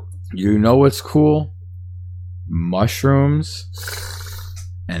out. You know what's cool? Mushrooms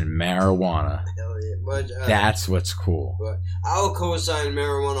and marijuana. But, that's what's cool. But I'll co-sign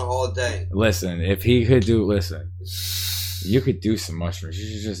marijuana all day. Listen, if he could you could do some mushrooms. You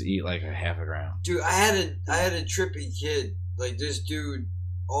should just eat like a half a gram. Dude, I had a trippy kid. Like this dude,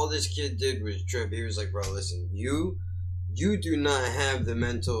 all this kid did was trip. He was like, bro, listen, you do not have the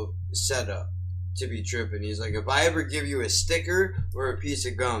mental setup to be tripping. He's like, if I ever give you a sticker or a piece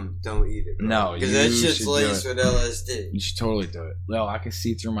of gum, don't eat it, bro. No, because that shit's laced with LSD. You should totally do it. Yo, I could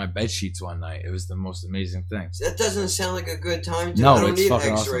see through my bed sheets one night. It was the most amazing thing. That doesn't sound like a good time to. No, I don't it's need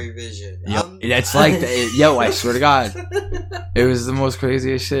fucking X-ray awesome. vision. Yo, it's like yo, I swear to God, it was the most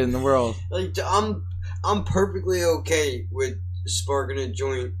craziest shit in the world. Like I'm perfectly okay with sparking a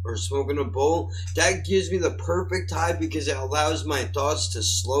joint or smoking a bowl. That gives me the perfect high because it allows my thoughts to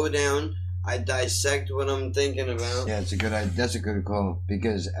slow down. I dissect what I'm thinking about. Yeah, that's a good call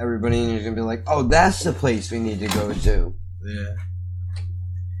because everybody is gonna be like, "Oh, that's the place we need to go to." Yeah.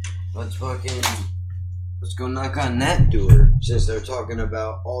 Let's go knock on that door since they're talking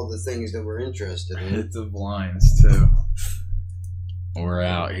about all the things that we're interested in. Hit the blinds too. We're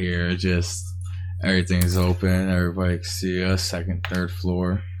out here, just everything's open. Everybody can see us. 2nd, 3rd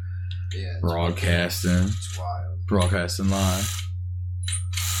floor. Yeah. Broadcasting. It's wild. Broadcasting live.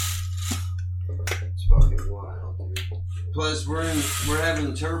 It's fucking wild, dude. Plus, we're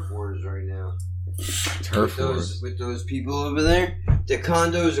having turf wars right now. Turf wars with those people over there. The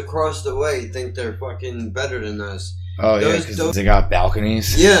condos across the way think they're fucking better than us. Oh yeah, because they got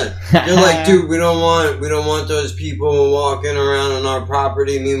balconies. Yeah, they're like, dude, we don't want those people walking around on our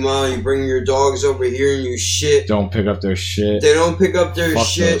property. Meanwhile, you bring your dogs over here and you shit. Don't pick up their shit. They don't pick up their Fuck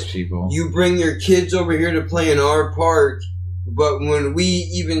shit. Those people. You bring your kids over here to play in our park, but when we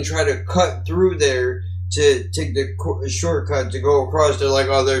even try to cut through there to take the shortcut to go across, they're like,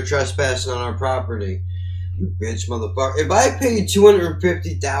 oh, they're trespassing on our property. You bitch, motherfucker! If I paid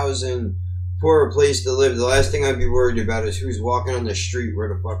 $250,000 for a place to live, the last thing I'd be worried about is who's walking on the street where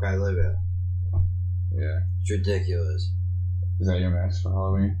the fuck I live at. Yeah. It's ridiculous. Is that your mask for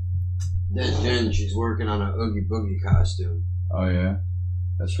Halloween? That's Jen. She's working on a Oogie Boogie costume. Oh, yeah?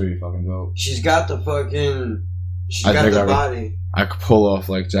 That's pretty fucking dope. She's got the fucking... She's got the body. I could pull off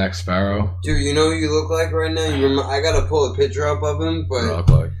like Jack Sparrow. Dude, you know what you look like right now? I gotta pull a picture up of him, but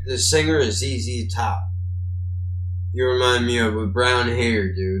the singer is ZZ Top. You remind me of with brown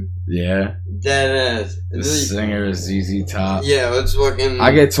hair, dude. Yeah. Dead ass. The singer is ZZ Top. Yeah, let's fucking...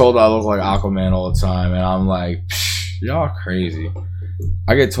 I get told I look like Aquaman all the time, and I'm like, y'all crazy.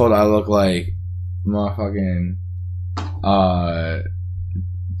 I get told I look like motherfucking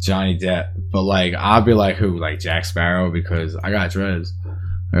Johnny Depp, but like I'll be like who? Like Jack Sparrow, because I got dreads.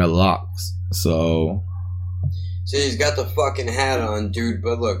 I got locks. So see, he's got the fucking hat on, dude,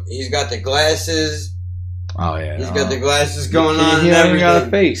 but look, he's got the glasses. Oh yeah, he's got the glasses going on. He don't even got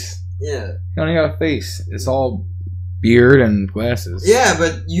a face. Yeah, he don't even got a face. It's all beard and glasses. Yeah,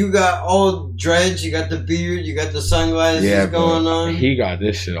 but you got all dreads. You got the beard. You got the sunglasses going on. He got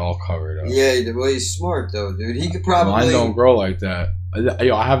this shit all covered up. Yeah, well, he's smart though, dude. He could probably. Mine don't grow like that.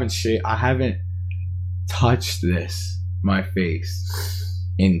 Yo, I haven't touched my face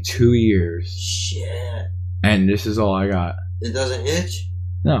in 2 years. Shit. And this is all I got. It doesn't itch?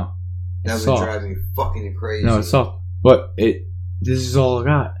 No. That would drive me fucking crazy. No, it's soft. But this is all I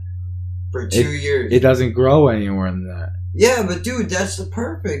got. for 2 years. It doesn't grow anywhere in that. Yeah, but dude, that's the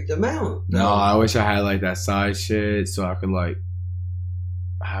perfect amount. No, I wish I had like that size shit so I could like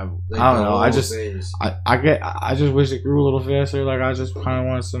have. Like I don't know. I just wish it grew a little faster. Like I just kind of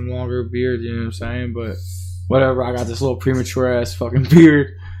want some longer beard. You know what I'm saying? But whatever. I got this little premature ass fucking beard.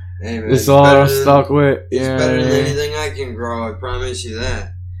 Hey, man, it's all I'm stuck with. It's yeah, better than anything I can grow. I promise you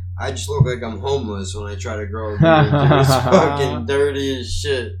that. I just look like I'm homeless when I try to grow a beard. It's fucking dirty as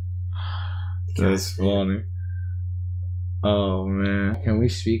shit. That's funny. Oh man, can we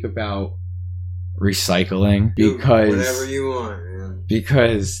speak about recycling? Dude, because whatever you want, man.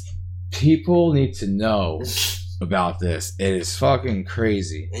 Because people need to know about this. It is fucking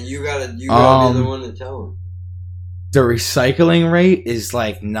crazy. And you gotta be the one to tell them. The recycling rate is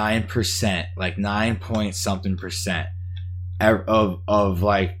like 9%, like 9 point something percent of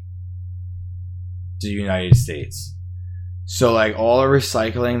like the United States. So like all the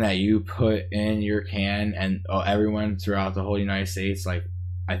recycling that you put in your can and everyone throughout the whole United States, like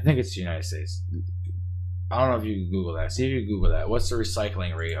I think it's the United States. I don't know if you can Google that. See if you can Google that. What's the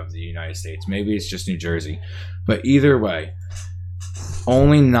recycling rate of the United States? Maybe it's just New Jersey. But either way,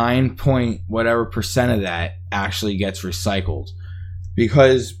 only 9 point whatever percent of that actually gets recycled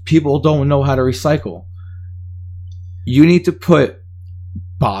because people don't know how to recycle. You need to put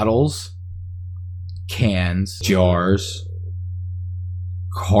bottles, cans, jars,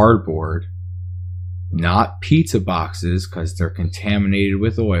 cardboard, not pizza boxes because they're contaminated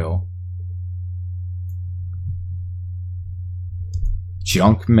with oil,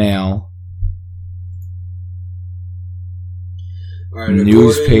 junk mail,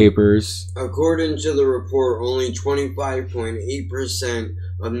 newspapers. According to the report, only 25.8%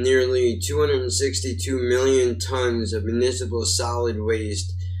 of nearly 262 million tons of municipal solid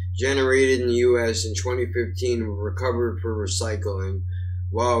waste generated in the U.S. in 2015 were recovered for recycling.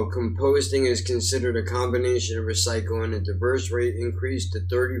 While composting is considered a combination of recycling, a diverse rate increased to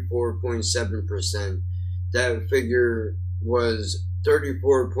 34.7%. That figure was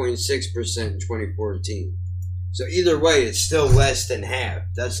 34.6% in 2014. So either way, it's still less than half.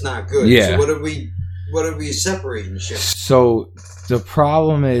 That's not good. Yeah. So what are we separating shit? So the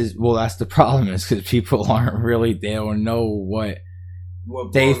problem is, well, that's the problem is because people aren't really, they don't know what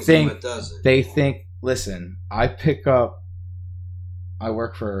they think. What doesn't. They think, listen, I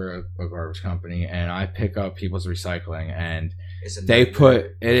work for a garbage company and I pick up people's recycling and they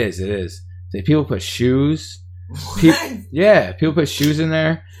put, it is. People put shoes. People put shoes in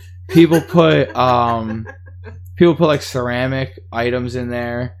there. People put like ceramic items in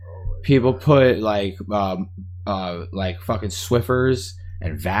there. People put like fucking Swiffers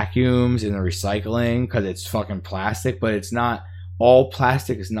and vacuums in the recycling because it's fucking plastic, but it's not. All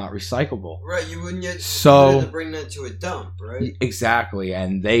plastic is not recyclable. Right, you wouldn't get to bring that to a dump, right? Exactly,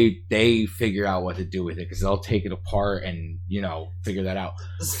 and they figure out what to do with it because they'll take it apart and figure that out.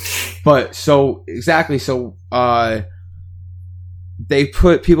 But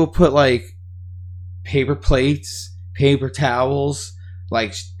people put like paper plates, paper towels,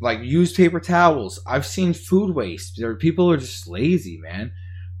 like used paper towels. I've seen food waste. People are just lazy, man.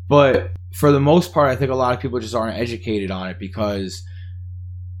 But for the most part, I think a lot of people just aren't educated on it because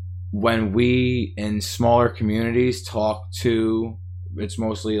when we in smaller communities talk to, it's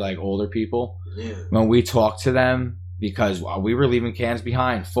mostly like older people. Yeah. When we talk to them, because we were leaving cans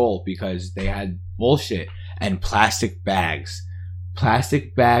behind full because they had bullshit and plastic bags.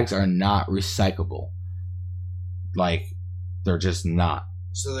 Plastic bags are not recyclable. Like, they're just not.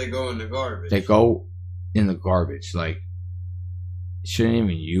 So they go in the garbage. They go in the garbage. Like, shouldn't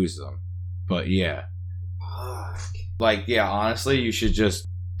even use them. But yeah. Fuck. Like, yeah, honestly, you should just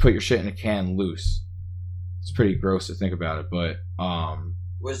put your shit in a can loose. It's pretty gross to think about it, but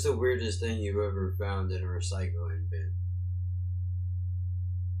what's the weirdest thing you've ever found in a recycling bin?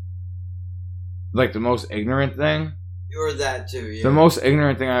 Like the most ignorant thing? Or that too, yeah. The most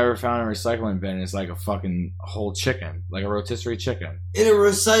ignorant thing I ever found in a recycling bin is like a fucking whole chicken. Like a rotisserie chicken. In a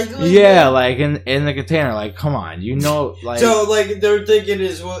recycling Yeah, bin? like in the container. Like, come on, like... So, like, they're thinking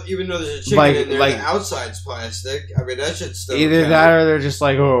is, well, even though there's a chicken in there, like, the outside's plastic. I mean, that shit's still either count. that or they're just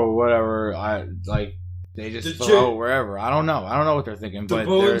like, oh, whatever. They just throw wherever. I don't know what they're thinking. The but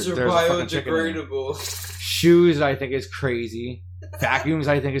bones are there's a fucking chicken in there. biodegradable. Shoes, I think, is crazy. Vacuums,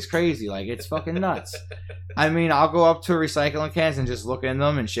 I think, is crazy. Like, it's fucking nuts. I mean, I'll go up to recycling cans and just look in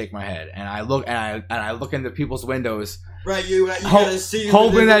them and shake my head. And I look into people's windows. Right, you gotta see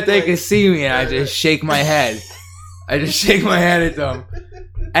hoping that they can see me, and I just shake my head. I just shake my head at them.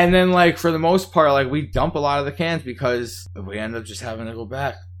 And then, like, for the most part, like, we dump a lot of the cans because we end up just having to go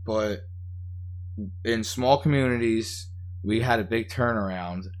back. But in small communities we had a big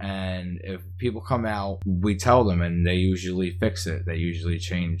turnaround, and if people come out, we tell them, and they usually fix it. They usually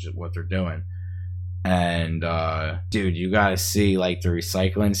change what they're doing. And dude, you gotta see like the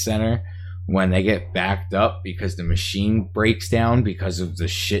recycling center when they get backed up because the machine breaks down because of the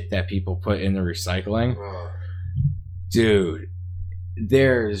shit that people put in the recycling. Dude,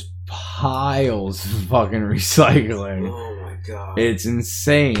 there's piles of fucking recycling. Oh my god, it's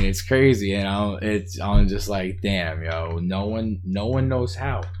insane. It's crazy. I'm just like, damn, yo, no one knows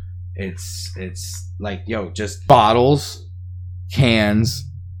how. It's like, yo, just bottles, cans,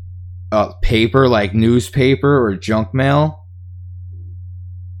 paper like newspaper or junk mail,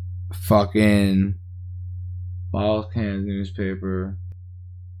 fucking bottles, cans, newspaper.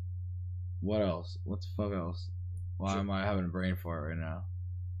 What else? What the fuck else? Why am I having a brain fart right now?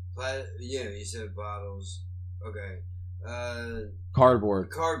 Yeah, you said bottles. Okay. Cardboard.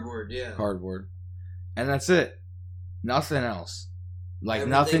 Cardboard, yeah. Cardboard. And that's it. Nothing else. Like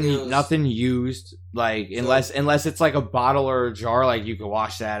Everything else. nothing used. Like unless it's like a bottle or a jar, like you could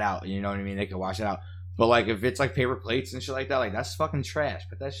wash that out. You know what I mean? They could wash it out. But like if it's like paper plates and shit like that, like that's fucking trash.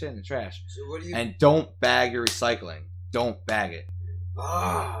 Put that shit in the trash. So what do you? And don't bag your recycling. Don't bag it.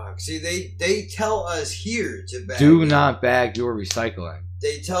 See, they tell us here to bag. Do not bag your recycling.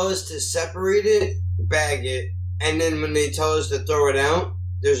 They tell us to separate it, bag it, and then when they tell us to throw it out,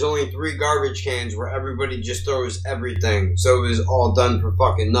 there's only 3 garbage cans where everybody just throws everything. So it was all done for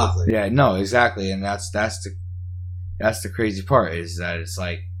fucking nothing. Yeah, no, exactly, and that's the crazy part is that it's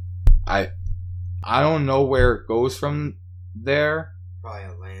like I don't know where it goes from there. Probably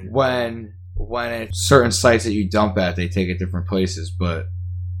a land. When it's certain sites that you dump at, they take it different places, but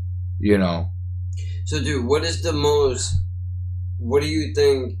you know. So, dude, what do you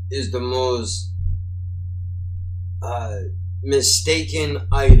think is the most mistaken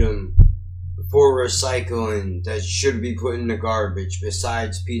item for recycling that should be put in the garbage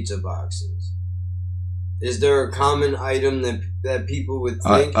besides pizza boxes? Is there a common item that people would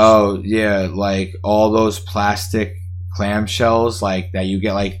think? Oh, yeah, like all those plastic clamshells, like that you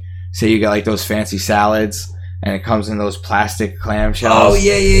get, like, say you get like those fancy salads and it comes in those plastic clamshells. Oh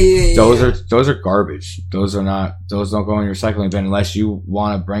yeah. Those are garbage. Those don't go in your recycling bin unless you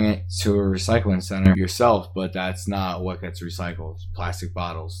want to bring it to a recycling center yourself, but that's not what gets recycled. Plastic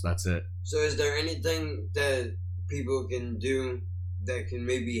bottles, that's it. So is there anything that people can do that can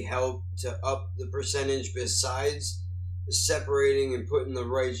maybe help to up the percentage besides separating and putting the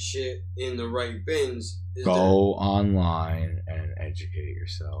right shit in the right bins? Go online and educate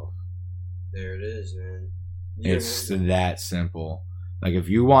yourself. There it is, man. It's that simple. Like if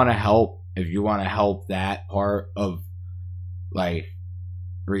you want to help that part of like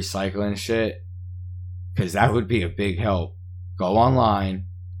recycling shit, because that would be a big help. Go online,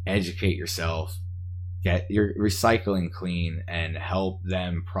 educate yourself, get your recycling clean, and help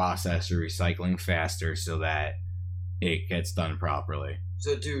them process your recycling faster so that it gets done properly.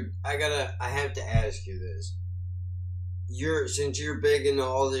 So, dude, I have to ask you this. Since you're big into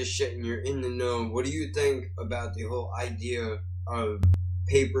all this shit and you're in the know, what do you think about the whole idea of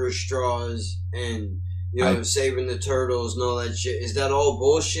paper straws and, saving the turtles and all that shit? Is that all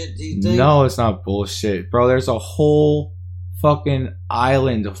bullshit, do you think? No, it's not bullshit. Bro, there's a whole fucking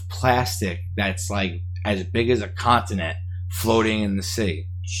island of plastic that's like as big as a continent floating in the sea.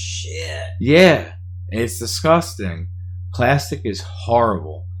 Shit. Yeah, it's disgusting. Plastic is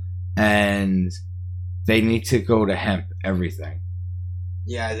horrible. And they need to go to hemp everything.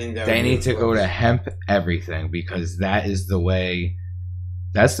 Yeah, I think they need to go to hemp everything because that is the way.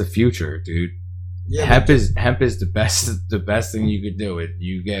 That's the future, dude. Yeah, hemp is the best thing you could do.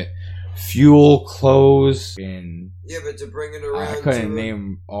 You get fuel, clothes, and but to bring it around, I couldn't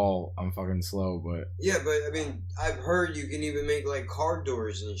name all. I'm fucking slow, but I mean, I've heard you can even make like car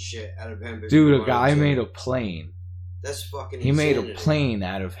doors and shit out of hemp. Dude, a guy made a plane. That's fucking. He made a plane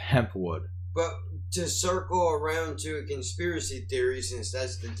out of hemp wood. But to circle around to a conspiracy theory, since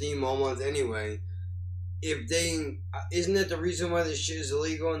that's the theme all month anyway, isn't that the reason why this shit is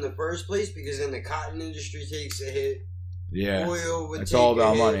illegal in the first place? Because then the cotton industry takes a hit. Yeah, oil would it's take all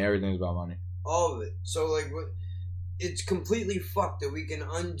about a money. hit. Everything's about money. All of it. So like, it's completely fucked that we can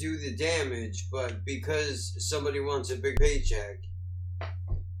undo the damage, but because somebody wants a big paycheck,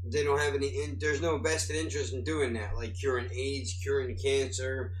 they don't have there's no vested interest in doing that, like curing AIDS, curing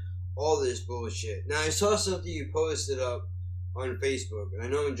cancer, all this bullshit. Now, I saw something you posted up on Facebook, and I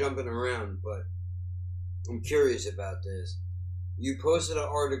know I'm jumping around, but I'm curious about this. You posted an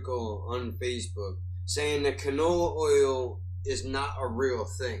article on Facebook saying that canola oil is not a real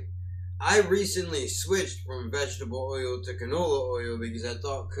thing. I recently switched from vegetable oil to canola oil because I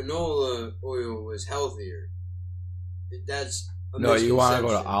thought canola oil was healthier. That's a No, you want to go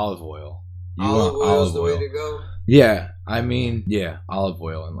to misconception. olive oil. You Olive want oil is the way to go. Yeah, I mean, yeah, olive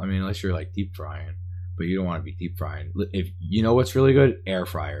oil. I mean, unless you're like deep frying, but you don't want to be deep frying. If you know what's really good, air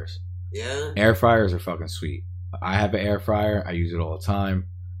fryers. Yeah. Air fryers are fucking sweet. I have an air fryer. I use it all the time.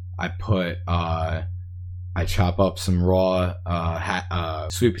 I put I chop up some raw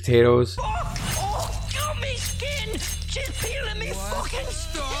sweet potatoes. Gummy skin! Just peeling me fucking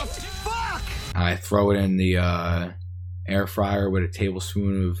stuff! Fuck! I throw it in the air fryer with a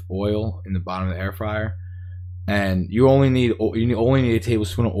tablespoon of oil in the bottom of the air fryer. And you only need a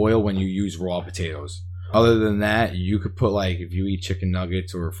tablespoon of oil when you use raw potatoes. Other than that, you could put like, if you eat chicken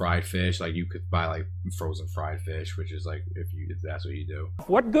nuggets or fried fish, like you could buy like frozen fried fish, which is like if that's what you do.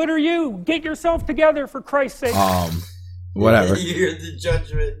 What good are you? Get yourself together, for Christ's sake. Whatever. You hear the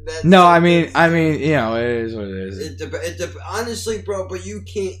judgment. No, I mean, you know, it is what it is. Honestly, bro, but you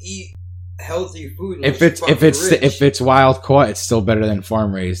can't eat healthy food If unless if it's wild caught, it's still better than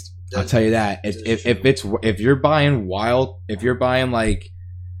farm raised. I'll tell you that. If you're buying like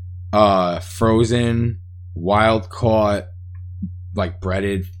frozen wild caught like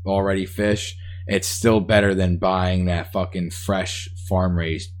breaded already fish, it's still better than buying that fucking fresh farm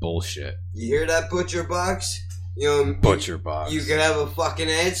raised bullshit. You hear that, Butcher Box? You know, Butcher Box. You could have a fucking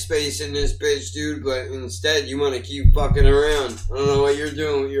ad space in this bitch, dude, but instead you want to keep fucking around. I don't know what you're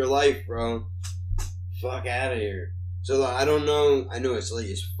doing with your life, bro. Fuck out of here. So I don't know. I know it's late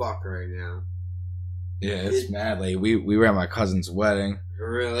as fuck right now. Yeah, it's mad late. We were at my cousin's wedding.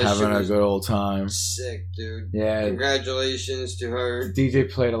 For real, that having shit a was good old time. Sick, dude. Yeah. Congratulations to her.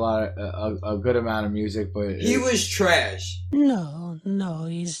 DJ played a good amount of music, but he was trash. No,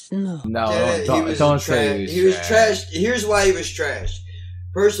 he's not. No, don't say he was trash. Here's why he was trash.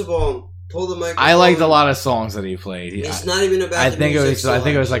 First of all, pull the microphone. I liked a lot of songs that he played. It's not even about. I the think music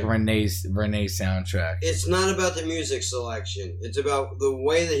it was like Renee's soundtrack. It's not about the music selection. It's about the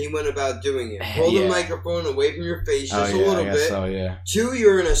way that he went about doing it. Pull the microphone away from your face just a little bit. So, yeah. 2,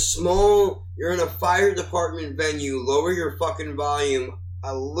 you're in a fire department venue. Lower your fucking volume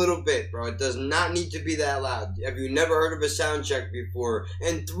a little bit, bro. It does not need to be that loud. Have you never heard of a sound check before?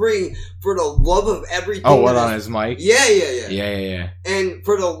 And 3, for the love of everything. Oh, what, on his mic? Yeah. And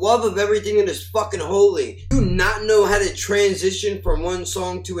for the love of everything that is fucking holy, you do not know how to transition from one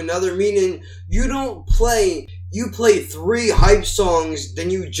song to another, meaning you play 3 hype songs, then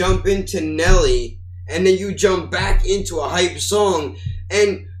you jump into Nelly, and then you jump back into a hype song.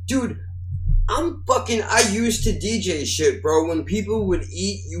 And, dude, I used to DJ shit, bro. When people would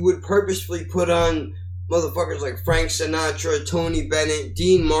eat, you would purposefully put on motherfuckers like Frank Sinatra, Tony Bennett,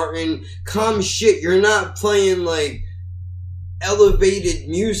 Dean Martin, calm shit. You're not playing like elevated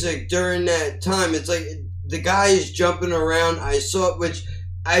music during that time. It's like the guy is jumping around. I saw it, which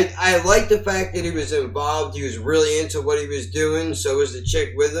I like the fact that he was involved. He was really into what he was doing. So was the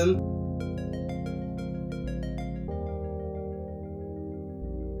chick with him.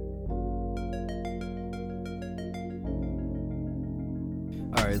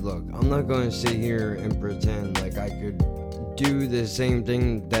 Alright, look, I'm not going to sit here and pretend like I could do the same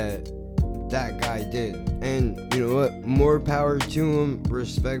thing that guy did. And you know what? More power to him.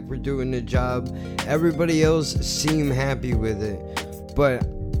 Respect for doing the job. Everybody else seemed happy with it. But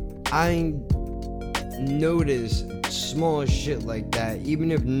I notice small shit like that,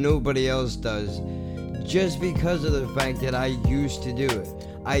 even if nobody else does, just because of the fact that I used to do it.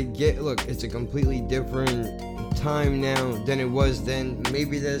 Look, it's a completely different time now than it was then.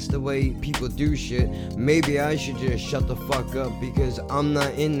 Maybe that's the way people do shit. Maybe I should just shut the fuck up because I'm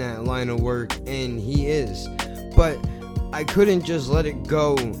not in that line of work and he is. But I couldn't just let it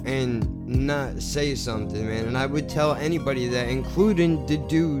go and not say something, man. And I would tell anybody that, including the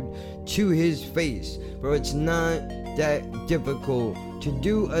dude, to his face. Bro, it's not that difficult to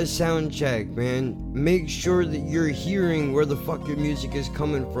do a sound check, man. Make sure that you're hearing where the fuck your music is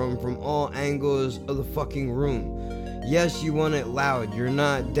coming from all angles of the fucking room. Yes, you want it loud. You're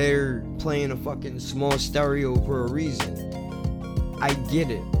not there playing a fucking small stereo for a reason. I get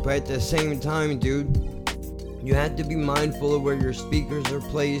it. But at the same time, dude, you have to be mindful of where your speakers are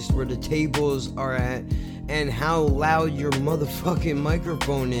placed, where the tables are at, and how loud your motherfucking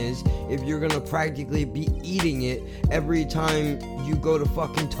microphone is if you're gonna practically be eating it every time you go to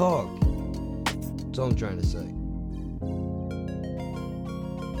fucking talk. That's all I'm trying to say.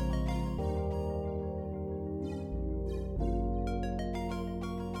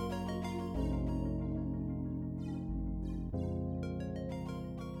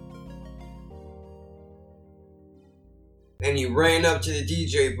 And he ran up to the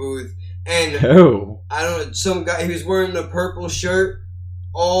DJ booth and Who? I don't know, some guy, he was wearing a purple shirt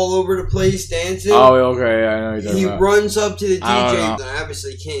all over the place dancing. Oh, okay, I know what you're talking He about. runs up to the DJ, I and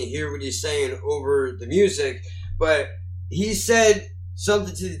obviously can't hear what he's saying over the music, but he said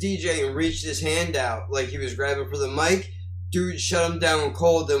something to the DJ and reached his hand out like he was grabbing for the mic. Dude shut him down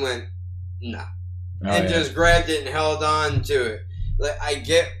cold and went, nah. And just grabbed it and held on to it. Like, I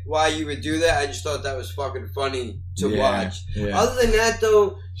get why you would do that. I just thought that was fucking funny to watch. Yeah. Other than that,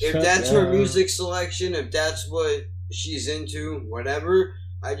 though, if Shut that's down. her music selection, if that's what she's into, whatever,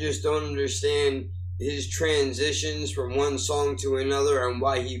 I just don't understand his transitions from one song to another and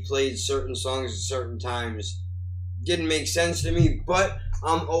why he played certain songs at certain times. Didn't make sense to me, but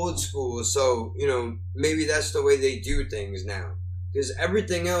I'm old school, so, you know, maybe that's the way they do things now. Because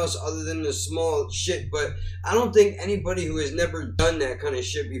everything else, other than the small shit, but I don't think anybody who has never done that kind of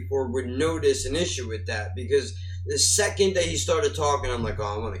shit before would notice an issue with that. Because the second that he started talking, I'm like, oh,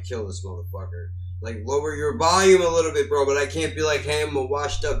 I want to kill this motherfucker. Like, lower your volume a little bit, bro, but I can't be like, hey, I'm a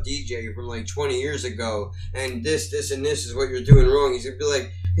washed up DJ from like 20 years ago, and this, and this is what you're doing wrong. He's going to be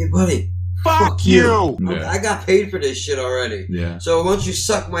like, hey, buddy, fuck you. Yeah. I got paid for this shit already. Yeah. So why don't you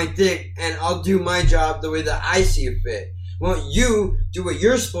suck my dick, and I'll do my job the way that I see it fit. Why don't you do what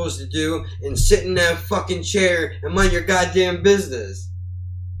you're supposed to do and sit in that fucking chair and mind your goddamn business?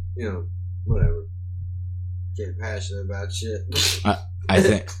 You know, whatever. Get passionate about shit. I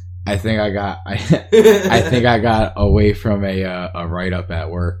think I got away from a write up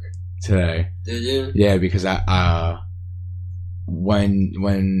at work today. Did you? Yeah, because when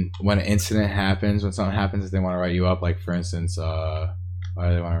an incident happens, when something happens, they want to write you up. Like for instance, why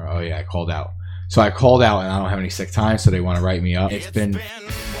do they want to? Oh yeah, I called out. So I called out and I don't have any sick time, so they want to write me up. It's been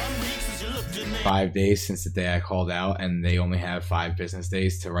 5 days since the day I called out, and they only have 5 business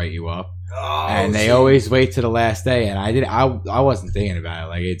days to write you up. Oh, and they always wait to the last day, and I wasn't thinking about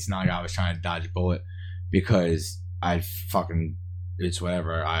it. Like, it's not like I was trying to dodge a bullet, because it's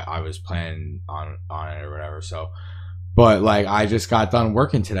whatever. I was planning on it or whatever. So, but like, I just got done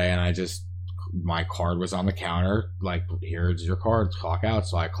working today, and my card was on the counter. Like, here's your card, clock out.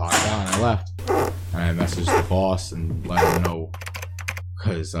 So I clocked out and I left. And I messaged the boss and let him know,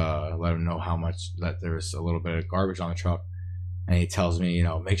 because let him know how much, that there was a little bit of garbage on the truck. And he tells me, you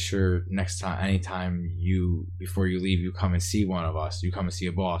know, make sure next time, anytime before you leave, you come and see one of us. You come and see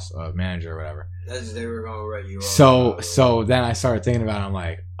a boss, a manager, or whatever. They were gonna write you up. So then I started thinking about it. I'm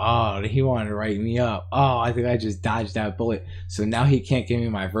like, oh, he wanted to write me up. Oh, I think I just dodged that bullet. So now he can't give me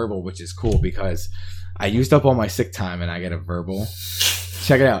my verbal, which is cool, because I used up all my sick time and I get a verbal.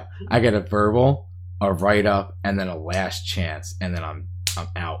 Check it out. I get a verbal, a write up, and then a last chance, and then I'm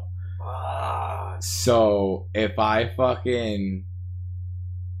out. So if I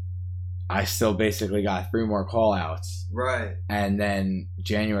still basically got 3 more call outs. Right. And then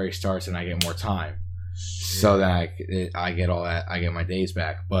January starts and I get more time. So that I get all that, I get my days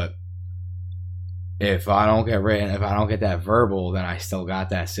back. But if I don't get that verbal, then I still got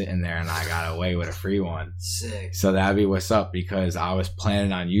that sitting there and I got away with a free one. Sick. So that'd be what's up, because I was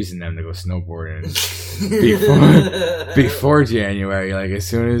planning on using them to go snowboarding before January. Like, as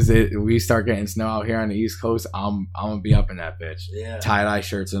soon as we start getting snow out here on the East Coast, I'm gonna be up in that bitch. Yeah. Tie-dye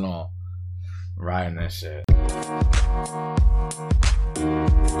shirts and all. Riding that shit.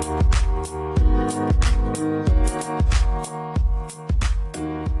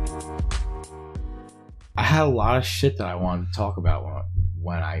 I had a lot of shit that I wanted to talk about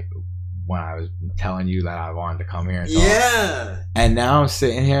when I was telling you that I wanted to come here and talk. Yeah. And now I'm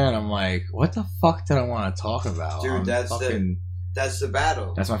sitting here and I'm like, what the fuck did I want to talk about? Dude, that's the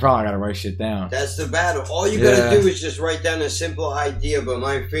battle. That's my problem. I gotta write shit down. That's the battle. All you gotta do is just write down a simple idea. But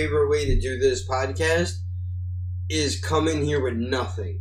my favorite way to do this podcast is come in here with nothing.